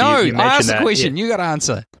you, Joe. So you I asked the question. You got to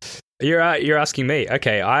answer. You're asking me.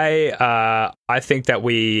 Okay, I think that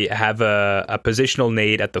we have a positional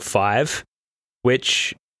need at the 5,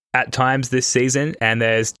 which at times this season, and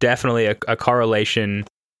there's definitely a correlation.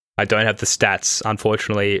 I don't have the stats,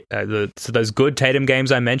 unfortunately. So those good Tatum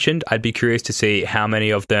games I mentioned, I'd be curious to see how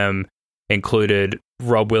many of them included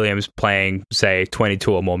Rob Williams playing, say,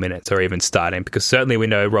 22 or more minutes, or even starting. Because certainly we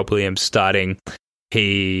know Rob Williams starting,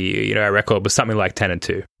 our record was something like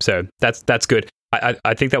 10-2. So that's good.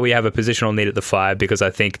 I think that we have a positional need at the 5, because I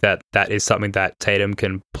think that is something that Tatum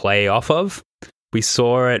can play off of. We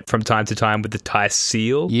saw it from time to time with the Tice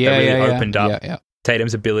Seal that really opened up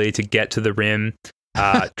Tatum's ability to get to the rim.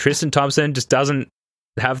 Tristan Thompson just doesn't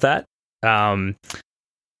have that.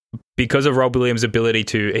 Because of Rob Williams' ability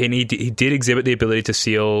to, he did exhibit the ability to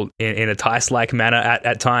seal in a Tice-like manner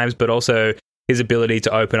at times, but also his ability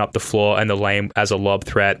to open up the floor and the lane as a lob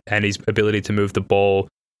threat, and his ability to move the ball.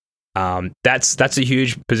 That's a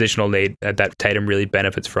huge positional need that Tatum really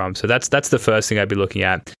benefits from. So that's the first thing I'd be looking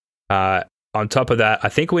at. On top of that, I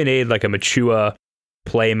think we need a mature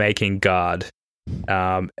playmaking guard.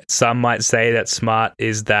 Some might say that Smart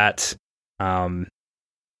is that.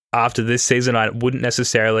 After this season, I wouldn't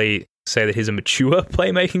necessarily say that he's a mature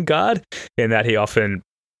playmaking guard, in that he often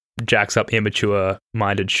jacks up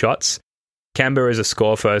immature-minded shots. Kemba is a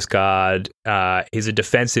score-first guard. He's a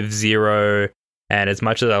defensive 0, and as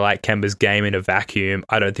much as I like Kemba's game in a vacuum,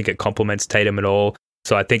 I don't think it complements Tatum at all.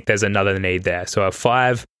 So I think there's another need there. So a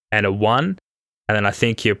 5 and a 1, and then I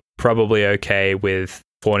think you're probably okay with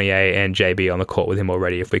Fournier and JB on the court with him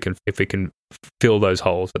already, if we can fill those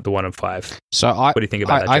holes at the 1 and 5. So what do you think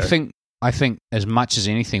about that, Joe? I think as much as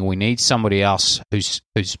anything, we need somebody else whose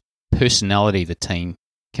personality the team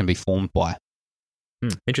can be formed by.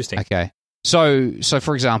 Interesting. Okay. So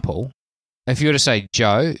for example, if you were to say,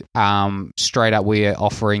 Joe, straight up, we're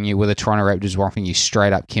offering you, with the Toronto Raptors, we're offering you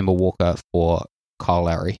straight up Kemba Walker for Kyle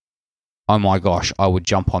Lowry. Oh my gosh, I would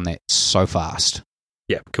jump on that so fast.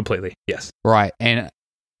 Yeah, completely. Yes. Right. And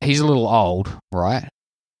he's a little old, right?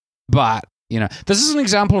 But This is an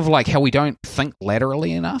example of like how we don't think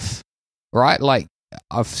laterally enough, right? Like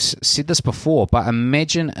I've said this before, but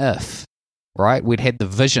imagine if, right, we'd had the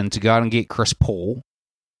vision to go out and get Chris Paul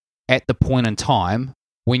at the point in time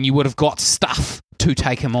when you would have got stuff to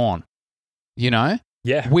take him on, Yeah.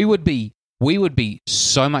 We would be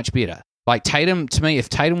so much better. Like Tatum, to me, if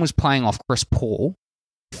Tatum was playing off Chris Paul,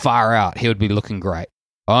 far out, he would be looking great.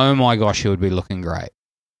 Oh my gosh, he would be looking great.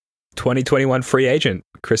 2021 free agent,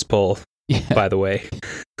 Chris Paul, by the way.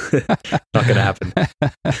 Not going to happen.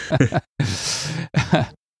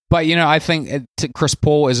 But, I think Chris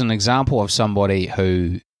Paul is an example of somebody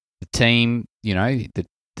who the team,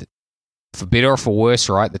 for better or for worse,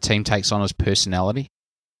 right, the team takes on his personality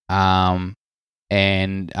and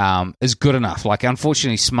is good enough. Like,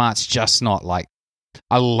 unfortunately, Smart's just not like,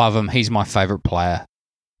 I love him. He's my favorite player.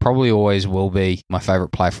 Probably always will be my favorite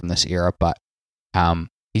player from this era, but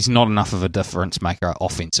he's not enough of a difference maker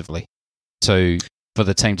offensively for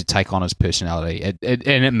the team to take on his personality. And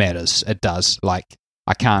it matters. It does. Like,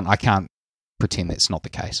 I can't pretend that's not the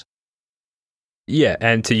case. Yeah,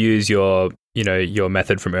 and to use your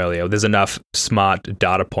method from earlier, there's enough smart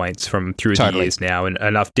data points from through the years now, and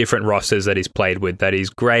enough different rosters that he's played with that he's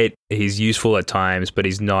great. He's useful at times, but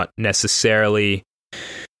he's not necessarily.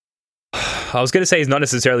 I was going to say he's not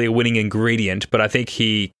necessarily a winning ingredient, but I think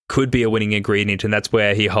he could be a winning ingredient, and that's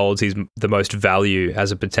where he holds the most value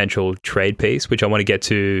as a potential trade piece, which I want to get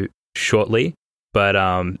to shortly. But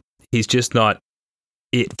he's just not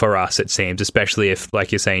it for us, it seems, especially if,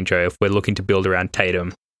 like you're saying, Joe, if we're looking to build around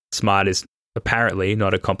Tatum, Smart is apparently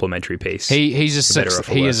not a complementary piece. He's a sixth.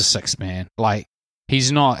 He is a sixth man. Like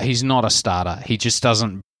he's not a starter. He just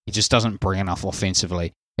doesn't bring enough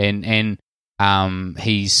offensively, and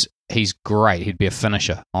he's great. He'd be a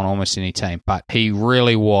finisher on almost any team, but he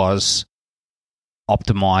really was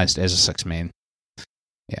optimized as a sixth man.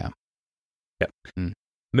 Yeah. Yep.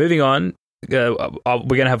 Moving on. We're going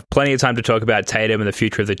to have plenty of time to talk about Tatum and the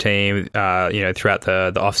future of the team, throughout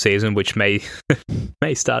the off season, which may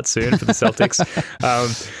start soon for the Celtics.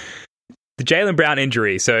 The Jaylen Brown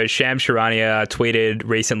injury. So Shams Charania tweeted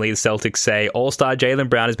recently, the Celtics say All-Star Jaylen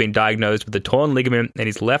Brown has been diagnosed with a torn ligament in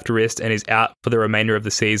his left wrist and is out for the remainder of the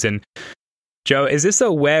season. Joe, is this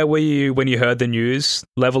a where were you when you heard the news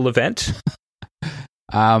level event?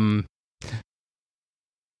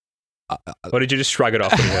 Or did you just shrug it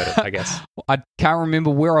off when you heard it, I guess? I can't remember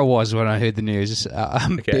where I was when I heard the news.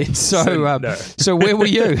 Okay. Ben, so where were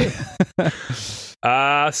you?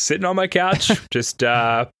 Sitting on my couch, just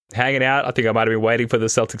hanging out. I think I might have been waiting for the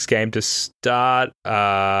Celtics game to start.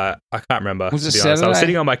 I can't remember. Was it Saturday? I was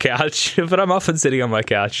sitting on my couch, but I'm often sitting on my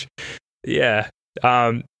couch. Yeah.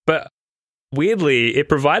 But weirdly, it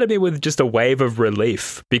provided me with just a wave of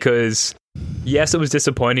relief because, yes, it was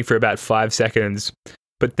disappointing for about 5 seconds.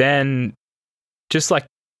 But then just like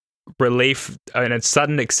relief and a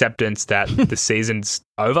sudden acceptance that the season's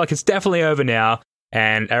over. Like it's definitely over now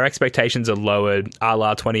and our expectations are lowered a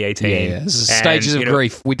la 2018. Yeah. This is stages of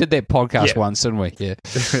grief. We did that podcast once, didn't we? Yeah.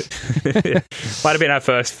 Might have been our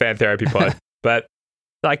first fan therapy pod. But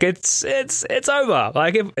like it's over.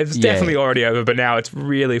 Like it's definitely already over, but now it's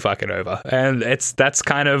really fucking over. And that's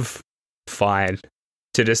kind of fine.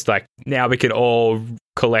 To just like, now we can all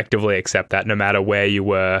collectively accept that no matter where you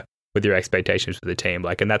were with your expectations for the team.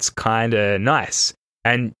 Like, and that's kind of nice.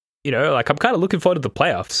 And, like I'm kind of looking forward to the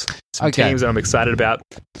playoffs. Some teams that I'm excited about.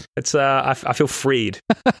 It's, I feel freed.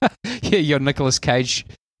 Yeah, your Nicolas Cage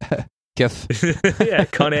gif. Yeah,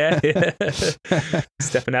 Con Air. Yeah.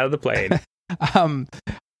 Stepping out of the plane.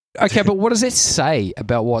 Okay, but what does that say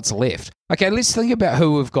about what's left? Okay, let's think about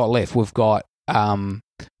who we've got left. We've got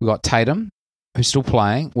Tatum, who's still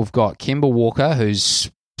playing. We've got Kemba Walker, who's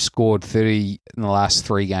scored 30 in the last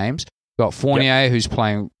 3 games. We've got Fournier, who's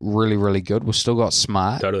playing really, really good. We've still got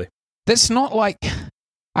Smart. Totally. That's not like...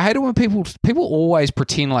 I hate it when people always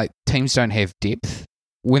pretend like teams don't have depth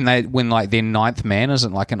when like their 9th man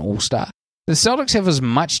isn't like an all-star. The Celtics have as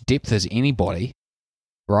much depth as anybody,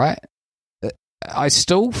 right? I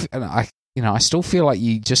still feel like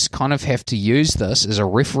you just kind of have to use this as a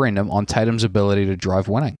referendum on Tatum's ability to drive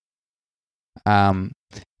winning. And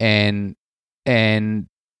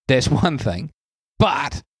that's one thing.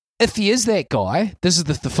 But if he is that guy, this is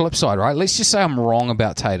the flip side, right? Let's just say I'm wrong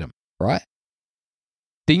about Tatum, right?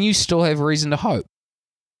 Then you still have reason to hope.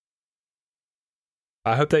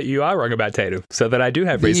 I hope that you are wrong about Tatum, so that I do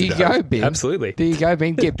have reason to hope. There you go, Ben. Absolutely. There you go,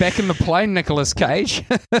 Ben. Get back in the plane, Nicolas Cage.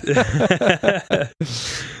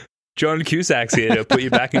 John Cusack's here to put you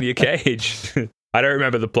back into your cage. I don't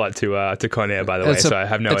remember the plot to Con Air, by the way, so I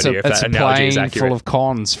have no idea if that analogy is accurate. It's a plane full of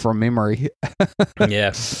cons from memory.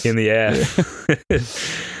 Yeah, in the air.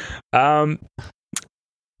 Yeah.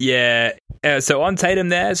 So on Tatum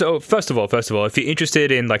there. So first of all, if you're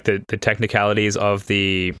interested in like the technicalities of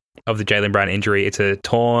the Jaylen Brown injury, it's a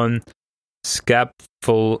torn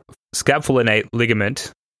scapholinate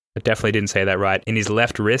ligament. I definitely didn't say that right. In his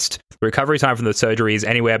left wrist. The recovery time from the surgery is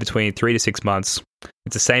anywhere between 3 to 6 months.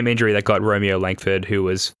 It's the same injury that got Romeo Langford, who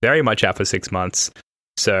was very much out for 6 months.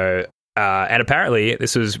 So, and apparently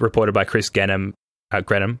this was reported by Chris Grenham,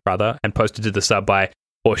 and posted to the sub by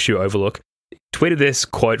Horseshoe Overlook. Tweeted this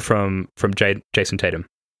quote from Jason Tatum.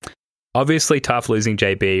 Obviously tough losing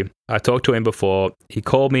JB. I talked to him before. He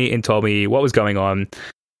called me and told me what was going on.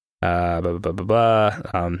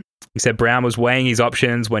 He said Brown was weighing his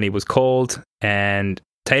options when he was called, and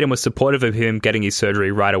Tatum was supportive of him getting his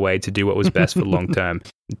surgery right away to do what was best for the long term.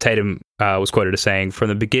 Tatum was quoted as saying, "From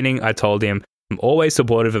the beginning, I told him, I'm always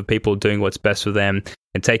supportive of people doing what's best for them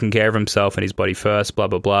and taking care of himself and his body first, blah,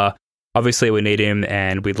 blah, blah. Obviously, we need him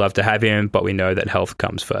and we'd love to have him, but we know that health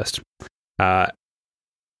comes first."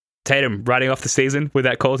 Tatum writing off the season with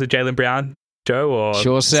that call to Jaylen Brown, Joe? Or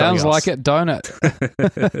sure sounds like it, don't it?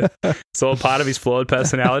 It's all part of his flawed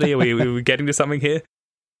personality. Are we getting to something here?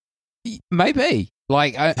 Maybe.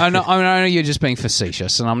 Like, I know you're just being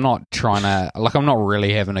facetious, and I'm not trying to, like, I'm not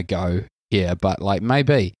really having a go here, but, like,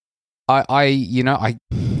 maybe.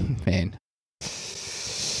 Man.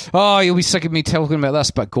 Oh, you'll be sick of me talking about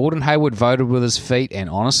this, but Gordon Hayward voted with his feet, and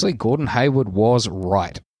honestly, Gordon Hayward was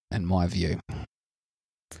right, in my view.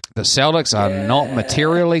 The Celtics are not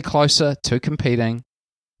materially closer to competing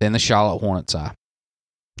than the Charlotte Hornets are.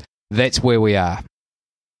 That's where we are.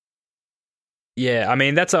 Yeah, I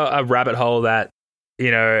mean, that's a rabbit hole that,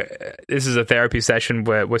 this is a therapy session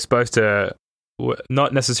where we're supposed to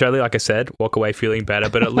not necessarily, like I said, walk away feeling better,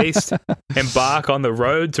 but at least embark on the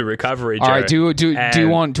road to recovery. Joe. All right, do you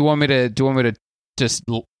want me to just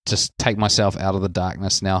take myself out of the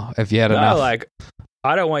darkness now? Have you had enough? Like,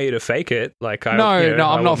 I don't want you to fake it. Like, I'm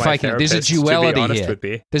not faking it. There's a duality here.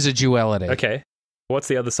 There's a duality. Okay, what's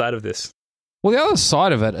the other side of this? Well, the other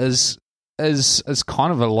side of it is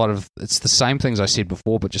kind of a lot of, it's the same things I said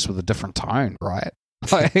before, but just with a different tone, right?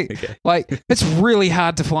 Like, okay. Like, it's really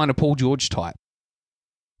hard to find a Paul George type.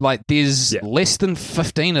 Like, there's less than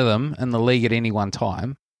 15 of them in the league at any one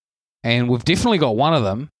time, and we've definitely got one of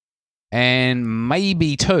them, and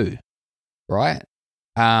maybe two, right?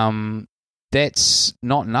 That's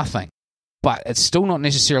not nothing, but it's still not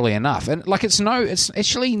necessarily enough. And, like, it's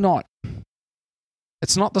actually not,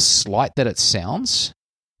 it's not the slight that it sounds.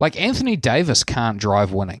 Like, Anthony Davis can't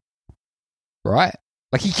drive winning, right?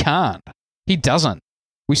 Like, he can't. He doesn't.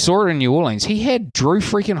 We saw it in New Orleans. He had Drew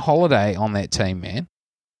freaking Holiday on that team, man.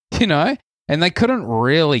 And they couldn't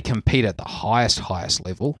really compete at the highest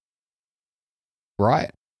level,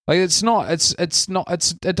 right? Like,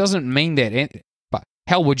 it doesn't mean that. But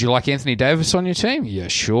hell, would you like Anthony Davis on your team? You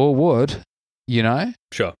sure would,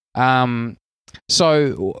 Sure.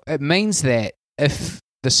 So it means that if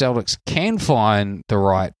the Celtics can find the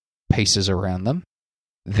right pieces around them,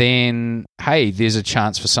 then, hey, there's a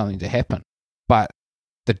chance for something to happen. But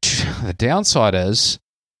the downside is,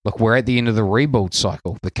 look, we're at the end of the rebuild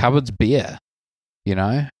cycle. The cupboard's bare,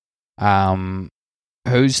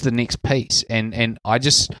 Who's the next piece? And I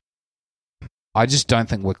just don't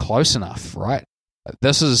think we're close enough, right?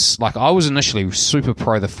 This is, like, I was initially super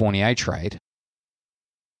pro the Fournier trade.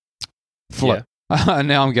 Flip. Yeah.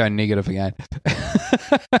 Now I'm going negative again.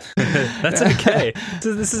 That's okay.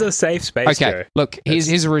 This is a safe space. Okay, Joe. Look,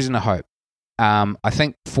 here's a reason to hope. I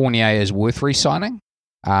think Fournier is worth re-signing.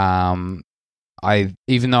 Even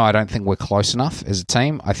though I don't think we're close enough as a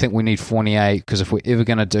team, I think we need Fournier, because if we're ever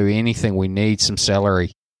going to do anything, we need some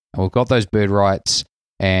salary. And we've got those bird rights,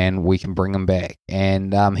 and we can bring him back.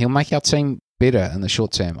 And he'll make our team better in the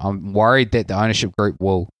short term. I'm worried that the ownership group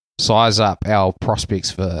will size up our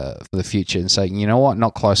prospects for the future and say, you know what,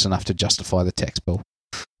 not close enough to justify the tax bill.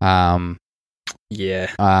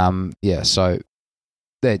 So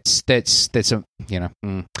that's a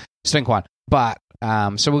stink one. But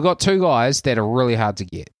so we've got two guys that are really hard to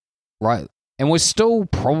get, right? And we're still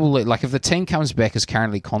probably, like, if the team comes back as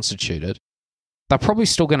currently constituted, they're probably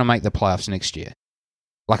still going to make the playoffs next year.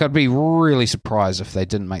 Like, I'd be really surprised if they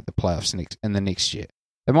didn't make the playoffs in the next year.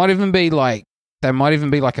 They might even be like a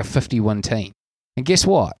 50-win team. And guess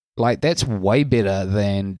what? Like, that's way better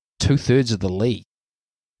than 2/3 of the league.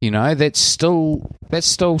 That's still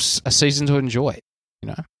a season to enjoy.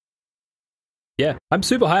 Yeah, I'm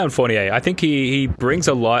super high on Fournier. I think he brings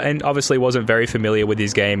a lot, and obviously wasn't very familiar with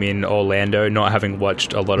his game in Orlando, not having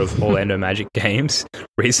watched a lot of Orlando Magic games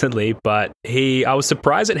recently, but I was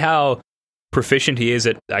surprised at how proficient he is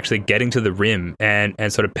at actually getting to the rim and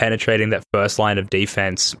sort of penetrating that first line of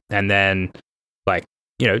defense, and then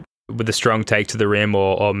with a strong take to the rim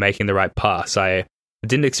or making the right pass. I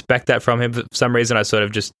didn't expect that from him. For some reason, I sort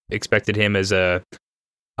of just expected him as an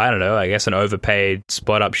overpaid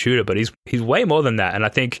spot up shooter, but he's way more than that. And I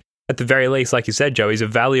think at the very least, like you said, Joe, he's a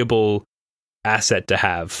valuable asset to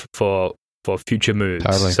have for future moves.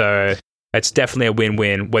 Totally. So it's definitely a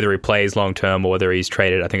win-win, whether he plays long-term or whether he's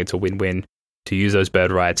traded. I think it's a win-win to use those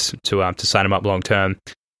bird rights to sign him up long-term.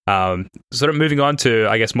 Sort of moving on to,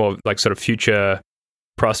 I guess, more like sort of future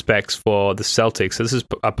prospects for the Celtics. So this is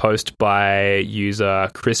a post by user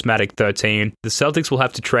ChrisMatic13. The Celtics will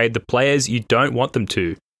have to trade the players you don't want them to.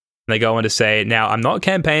 And they go on to say, now, I'm not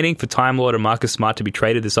campaigning for Time Lord or Marcus Smart to be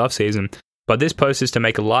traded this offseason, but this post is to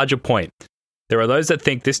make a larger point. There are those that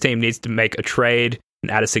think this team needs to make a trade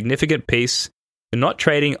and add a significant piece. You're not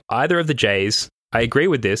trading either of the Jays. I agree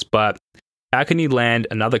with this, but how can you land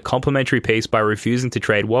another complimentary piece by refusing to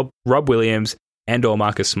trade Rob Williams and or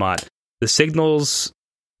Marcus Smart? This signals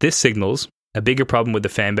a bigger problem with the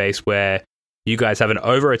fan base where you guys have an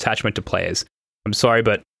over-attachment to players. I'm sorry,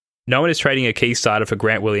 but no one is trading a key starter for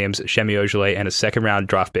Grant Williams, Shemi Ojeleye, and a second-round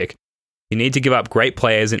draft pick. You need to give up great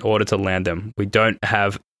players in order to land them. We don't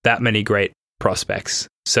have that many great prospects.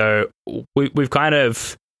 So we've kind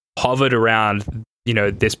of hovered around,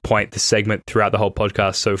 this point, this segment throughout the whole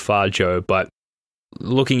podcast so far, Joe. But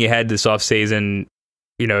looking ahead this offseason,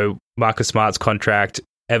 Marcus Smart's contract,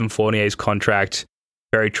 Evan Fournier's contract,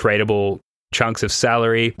 very tradable chunks of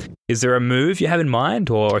salary. Is there a move you have in mind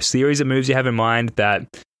or a series of moves you have in mind that,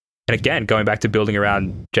 and again, going back to building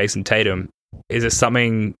around Jason Tatum, is there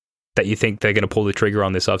something that you think they're going to pull the trigger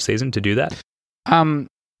on this offseason to do that?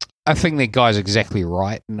 I think that guy's exactly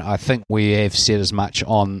right. And I think we have said as much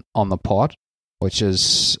on the pod, which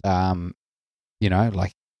is, people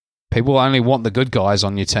only want the good guys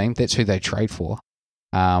on your team. That's who they trade for.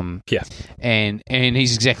 Yeah, and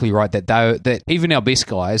he's exactly right that even our best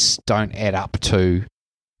guys don't add up to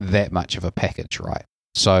that much of a package, right?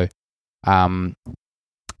 So,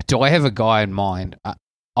 do I have a guy in mind?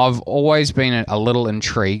 I've always been a little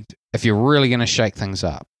intrigued. If you're really going to shake things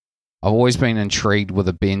up, I've always been intrigued with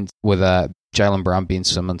a Jaylen Brown Ben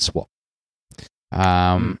Simmons swap.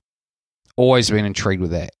 Always been intrigued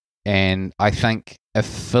with that, and I think if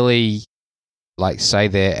Philly, say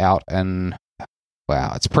they're out in.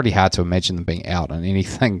 Wow, it's pretty hard to imagine them being out in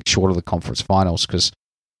anything short of the conference finals because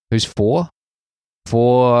who's 4?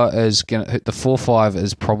 4 is the 4-5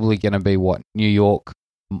 is probably gonna be what, New York,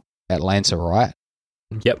 Atlanta, right?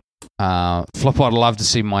 Yep. Flip, I'd love to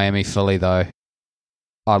see Miami Philly though.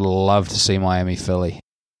 I'd love to see Miami Philly.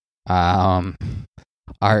 Could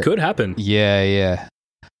happen. Yeah.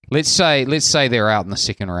 Let's say they're out in the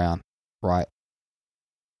second round, right?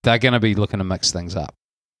 They're gonna be looking to mix things up.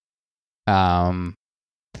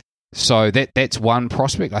 So that's one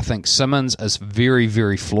prospect. I think Simmons is very,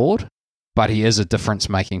 very flawed, but he is a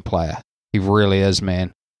difference-making player. He really is,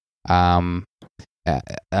 man. Would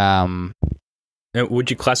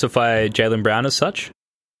you classify Jaylen Brown as such?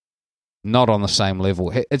 Not on the same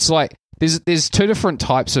level. It's like there's two different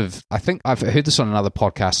types of. I think I've heard this on another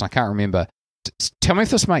podcast, and I can't remember. Tell me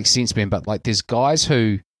if this makes sense, Ben. But there's guys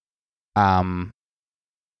who, I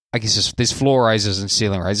guess there's floor raisers and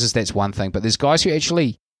ceiling raisers. That's one thing. But there's guys who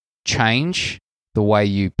actually change the way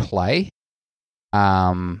you play.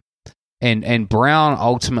 And Brown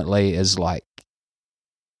ultimately is like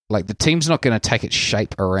the team's not going to take its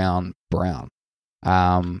shape around Brown.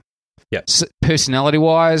 Personality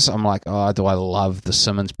wise, I'm like, oh, do I love the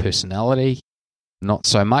Simmons personality? Not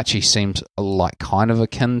so much. He seems like kind of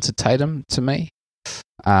akin to Tatum to me.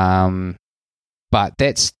 But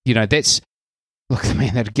that's look,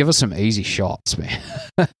 man, that'd give us some easy shots, man.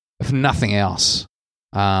 If nothing else.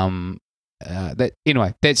 That's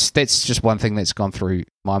just one thing that's gone through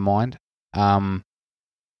my mind. I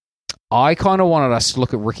kind of wanted us to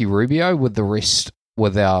look at Ricky Rubio with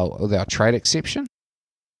our trade exception.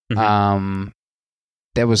 Mm-hmm.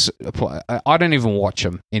 That was I don't even watch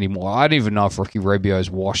him anymore. I don't even know if Ricky Rubio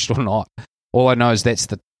is washed or not. All I know is that's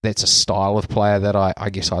a style of player that I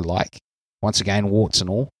guess I like. Once again, warts and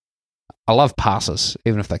all. I love passes,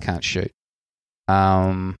 even if they can't shoot.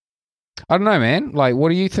 I don't know, man. What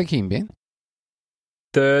are you thinking, Ben?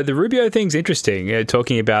 The Rubio thing's interesting.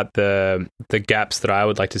 Talking about the gaps that I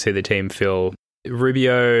would like to see the team fill.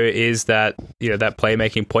 Rubio is that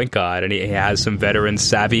playmaking point guard, and he has some veteran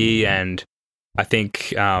savvy, and I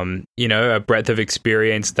think a breadth of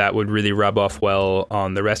experience that would really rub off well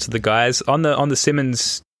on the rest of the guys. On the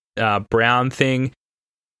Simmons Brown thing.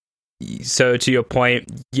 So to your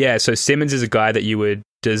point, yeah. So Simmons is a guy that you would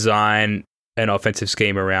design an offensive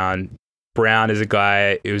scheme around Brown is a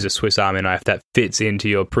guy who's a Swiss Army knife that fits into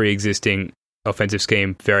your pre-existing offensive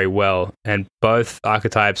scheme very well. And both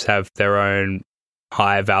archetypes have their own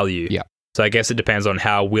high value. Yeah. So I guess it depends on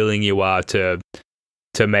how willing you are to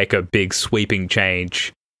make a big sweeping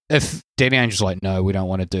change. If Danny Ainge's like, no, we don't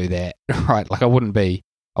want to do that, right? Like I wouldn't be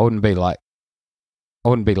like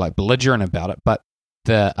belligerent about it, but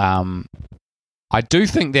I do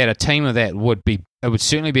think that a team of that would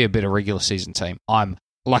certainly be a better regular season team. I'm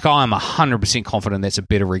 100% confident that's a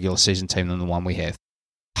better regular season team than the one we have.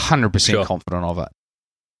 100% confident of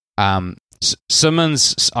it.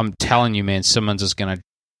 Simmons, I'm telling you, man, Simmons is going to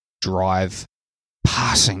drive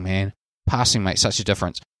passing, man. Passing makes such a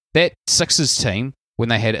difference. That Sixers team, when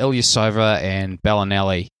they had Ilyasova and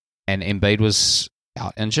Bellinelli and Embiid was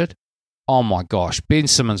out injured, oh my gosh, Ben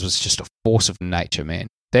Simmons was just a force of nature, man.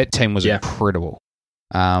 That team was incredible.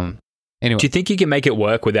 Anyway, do you think you can make it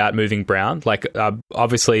work without moving Brown? Like,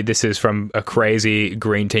 obviously, this is from a crazy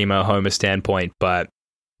green teamer homer standpoint, but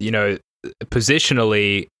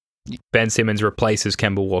positionally, Ben Simmons replaces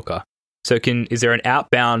Kemba Walker. So is there an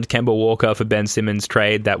outbound Kemba Walker for Ben Simmons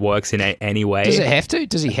trade that works in any way? Does it have to?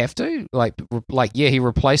 Does he have to? He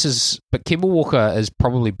replaces, but Kemba Walker is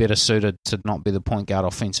probably better suited to not be the point guard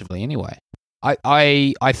offensively anyway.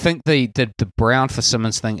 I think the Brown for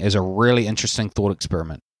Simmons thing is a really interesting thought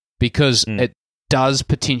experiment because it does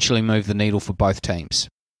potentially move the needle for both teams,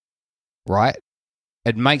 right?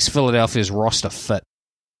 It makes Philadelphia's roster fit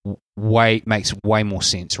makes way more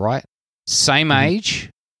sense, right? Same age,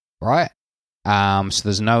 right? So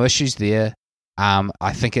there's no issues there.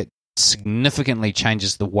 I think it significantly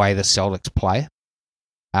changes the way the Celtics play.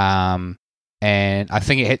 And I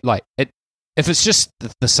think if it's just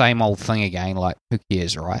the same old thing again, like who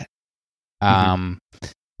cares, right? I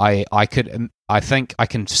think I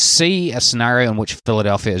can see a scenario in which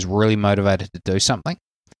Philadelphia is really motivated to do something,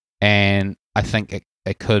 and I think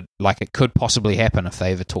it could possibly happen if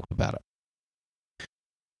they ever talked about it.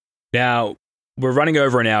 Now, we're running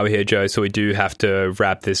over an hour here, Joe, so we do have to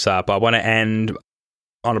wrap this up. I want to end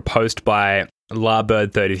on a post by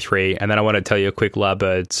Larbird33, and then I want to tell you a quick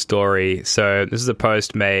Larbird story. So this is a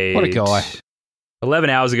post made... What a guy. 11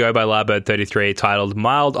 hours ago by Larbird33 titled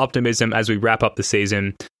Mild Optimism as we wrap up the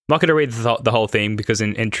season. I'm not going to read the whole thing because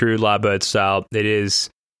in true Larbird style, it is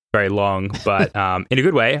very long, but in a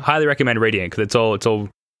good way, highly recommend reading it because it's all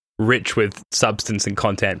rich with substance and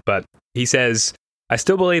content. But he says, I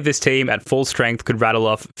still believe this team at full strength could rattle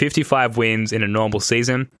off 55 wins in a normal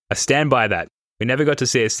season. I stand by that. We never got to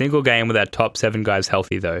see a single game with our top 7 guys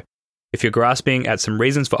healthy, though. If you're grasping at some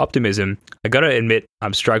reasons for optimism, I gotta admit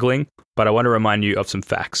I'm struggling, but I want to remind you of some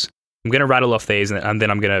facts. I'm going to rattle off these and then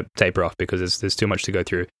I'm going to taper off because there's too much to go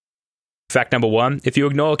through. Fact number 1, if you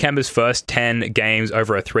ignore Kemba's first 10 games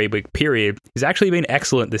over a 3-week period, he's actually been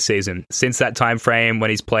excellent this season. Since that time frame when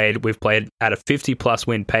we've played at a 50-plus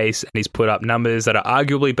win pace, and he's put up numbers that are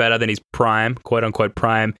arguably better than his prime, quote-unquote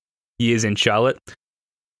prime, years in Charlotte.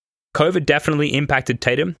 COVID definitely impacted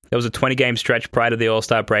Tatum. There was a 20-game stretch prior to the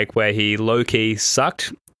All-Star break where he low-key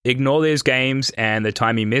sucked. Ignore those games and the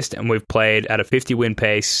time he missed, and we've played at a 50-win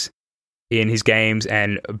pace in his games,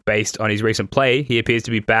 and based on his recent play, he appears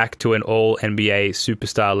to be back to an all-NBA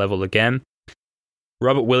superstar level again.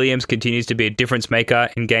 Robert Williams continues to be a difference maker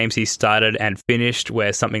in games he started and finished,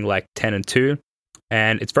 where something like 10-2.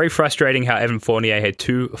 And it's very frustrating how Evan Fournier had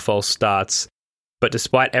 2 false starts. But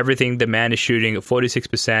despite everything, the man is shooting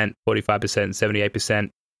 46%, 45%, 78%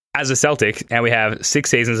 as a Celtic, and we have 6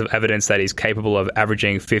 seasons of evidence that he's capable of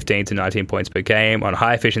averaging 15 to 19 points per game on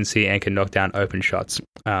high efficiency and can knock down open shots.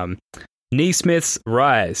 Neesmith's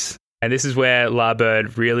rise. And this is where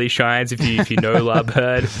Larbird really shines. If you know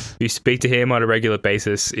Larbird, you speak to him on a regular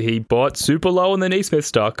basis. He bought super low on the Neesmith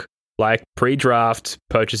stock, like pre-draft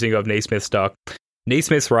purchasing of Neesmith stock.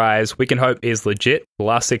 Neesmith's rise, we can hope, is legit. The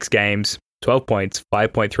last 6 games, 12 points,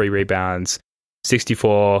 5.3 rebounds,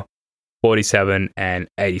 64, 47, and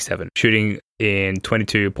 87, shooting in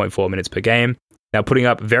 22.4 minutes per game. Now putting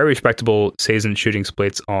up very respectable season shooting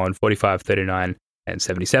splits on 45, 39, and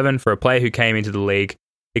 77 for a player who came into the league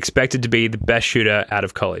expected to be the best shooter out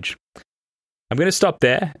of college. I'm going to stop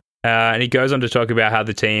there. And he goes on to talk about how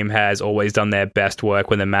the team has always done their best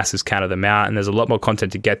work when the masses counted them out, and there's a lot more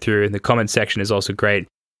content to get through. And the comment section is also great.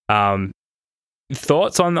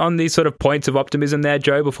 Thoughts on these sort of points of optimism there,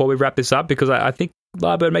 Joe, before we wrap this up? Because I think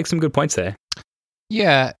Larbird makes some good points there.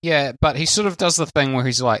 Yeah, but he sort of does the thing where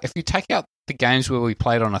he's like, if you take out the games where we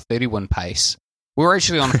played on a 30-win pace, we're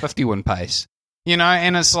actually on a 50-win pace. You know,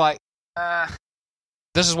 and it's like,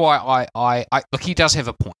 this is why I look, he does have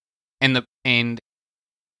a point. And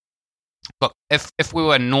look, if we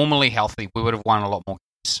were normally healthy, we would have won a lot more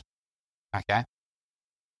games. Okay?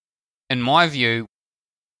 In my view,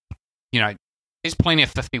 there's plenty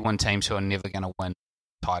of 51 teams who are never going to win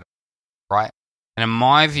the title, right? And in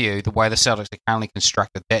my view, the way the Celtics are currently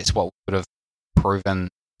constructed, that's what we would have proven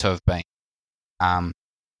to have been.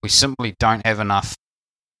 We simply don't have enough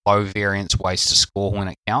low variance ways to score when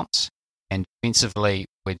it counts, and defensively,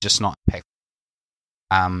 we're just not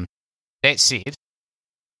impactful. That said,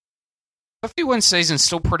 51 season's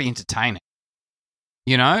still pretty entertaining.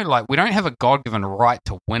 We don't have a God-given right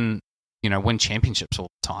to win championships all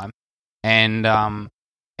the time. And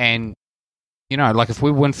if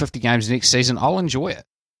we win 50 games next season, I'll enjoy it.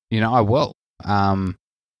 I will.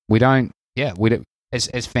 We don't.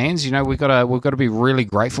 As fans, we've got to be really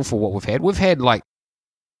grateful for what we've had. We've had like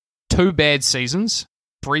 3 bad seasons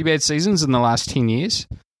in the last 10 years.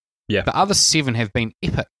 Yeah. The other 7 have been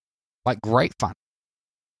epic, like great fun.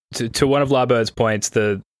 To one of Larbird's points,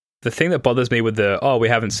 the thing that bothers me with we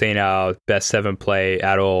haven't seen our best 7 play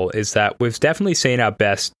at all is that we've definitely seen our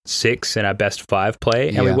best 6 and our best 5 play,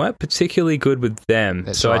 and we weren't particularly good with them.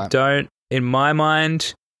 That's so right. I don't, in my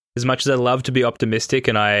mind, as much as I love to be optimistic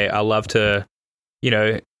and I love to,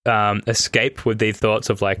 escape with these thoughts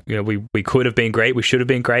of like, we could have been great, we should have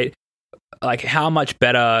been great. Like, how much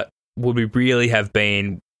better would we really have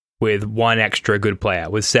been with 1 extra good player,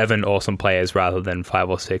 with 7 awesome players rather than 5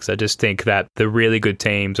 or 6? I just think that the really good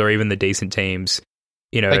teams, or even the decent teams,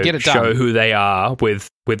 they get it show done. who they are with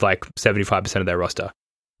like 75% of their roster.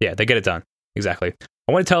 Yeah, they get it done. Exactly.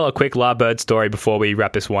 I want to tell a quick Larbird story before we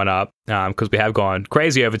wrap this one up, because we have gone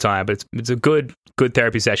crazy over time, but it's a good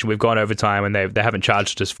therapy session. We've gone over time, and they haven't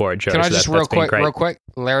charged us for it, Joe. Can I just real quick,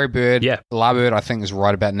 Larry Bird, Yeah. Larbird, I think, is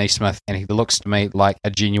right about Neesmith, and he looks to me like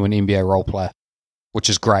a genuine NBA role player, which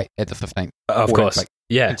is great at the 15th. Of course. Pick.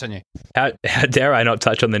 Yeah. Continue. How dare I not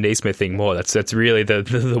touch on the Neesmith thing more? That's really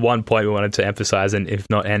the one point we wanted to emphasize and if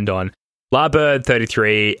not end on. Larbird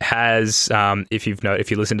 33 has, if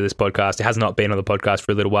you listen to this podcast, it has not been on the podcast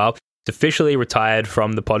for a little while. It's officially retired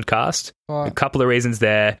from the podcast. Right. A couple of reasons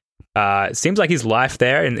there. It seems like his life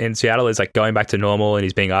there in Seattle is like going back to normal, and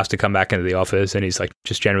he's being asked to come back into the office, and he's like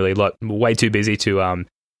just generally way too busy to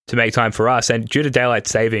make time for us. And due to daylight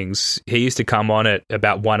savings, he used to come on at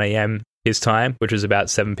about 1 a.m. his time, which was about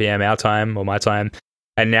 7 p.m. our time or my time.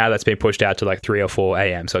 And now that's been pushed out to like 3 or 4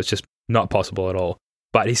 a.m. So it's just not possible at all.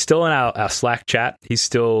 But he's still in our Slack chat. He's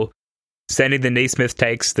still sending the Neesmith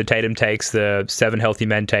takes, the Tatum takes, the 7 healthy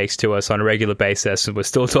men takes to us on a regular basis. And we're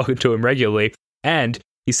still talking to him regularly. And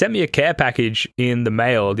he sent me a care package in the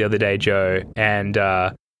mail the other day, Joe. And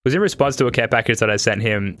was in response to a care package that I sent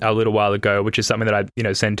him a little while ago, which is something that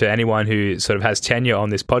I send to anyone who sort of has tenure on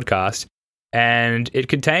this podcast. And it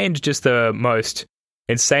contained just the most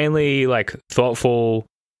insanely like thoughtful,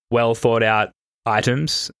 well thought out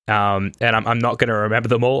items. And I'm not going to remember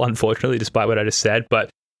them all, unfortunately, despite what I just said. But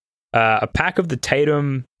a pack of the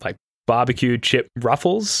Tatum like barbecue chip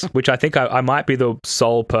ruffles, which I think I might be the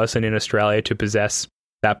sole person in Australia to possess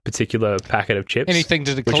that particular packet of chips. Anything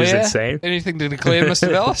to declare? Which is insane. Anything to declare,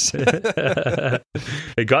 Mr. Ellis?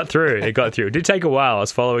 It got through. It did take a while. I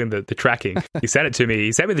was following the tracking. He sent it to me.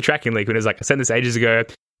 He sent me the tracking link when he was like, I sent this ages ago.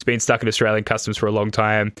 It's been stuck in Australian customs for a long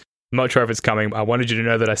time. I'm not sure if it's coming. I wanted you to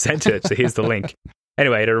know that I sent it. So here's the link.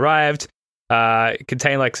 Anyway, it arrived. It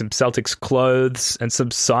contained like some Celtics clothes and some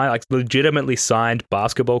legitimately signed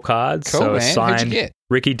basketball cards. Cool, so man. a signed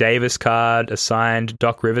Ricky Davis card, a signed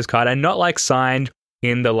Doc Rivers card, and not like signed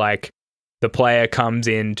in the player comes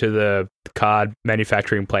into the card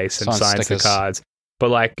manufacturing place and signs the cards. But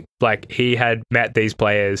like he had met these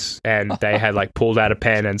players and they had like pulled out a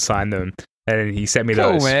pen and signed them. And he sent me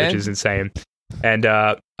those, man. which is insane. And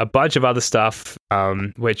a bunch of other stuff,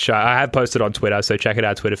 which I have posted on Twitter, so check it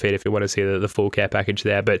out, Twitter feed, if you want to see the full care package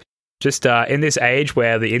there. But just in this age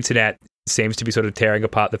where the internet seems to be sort of tearing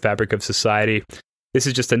apart the fabric of society, this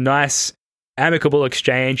is just a nice, amicable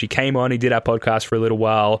exchange. He came on, he did our podcast for a little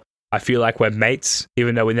while. I feel like we're mates,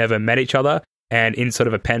 even though we never met each other. And in sort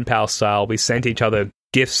of a pen pal style, we sent each other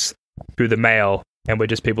gifts through the mail, and we're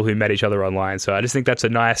just people who met each other online. So I just think that's a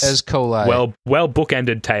nice, cool, well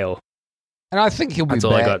bookended tale. And I think he'll be That's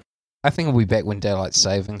back. all I got. I think he'll be back when daylight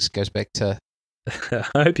savings goes back to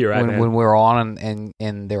I hope you're right, man. when we're on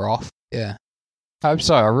and they're off. Yeah, I hope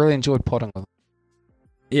so. I really enjoyed potting with him.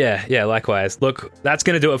 Yeah, likewise. Look, that's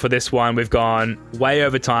going to do it for this one. We've gone way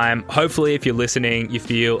over time. Hopefully, if you're listening, you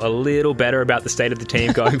feel a little better about the state of the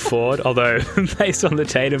team going forward. Although, based on the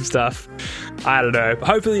Tatum stuff, I don't know.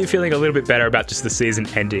 Hopefully, you're feeling a little bit better about just the season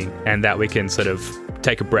ending and that we can sort of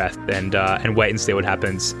take a breath and wait and see what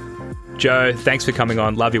happens. Joe, thanks for coming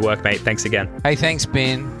on. Love your work, mate. Thanks again. Hey, thanks,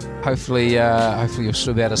 Ben. Hopefully you'll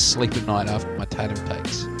still be able to sleep at night after my Tatum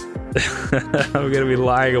takes. I'm going to be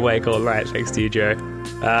lying awake all night thanks to you, Joe.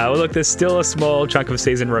 Well, look, there's still a small chunk of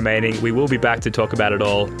season remaining. We will be back to talk about it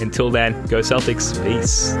all. Until then, go Celtics.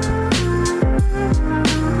 Peace.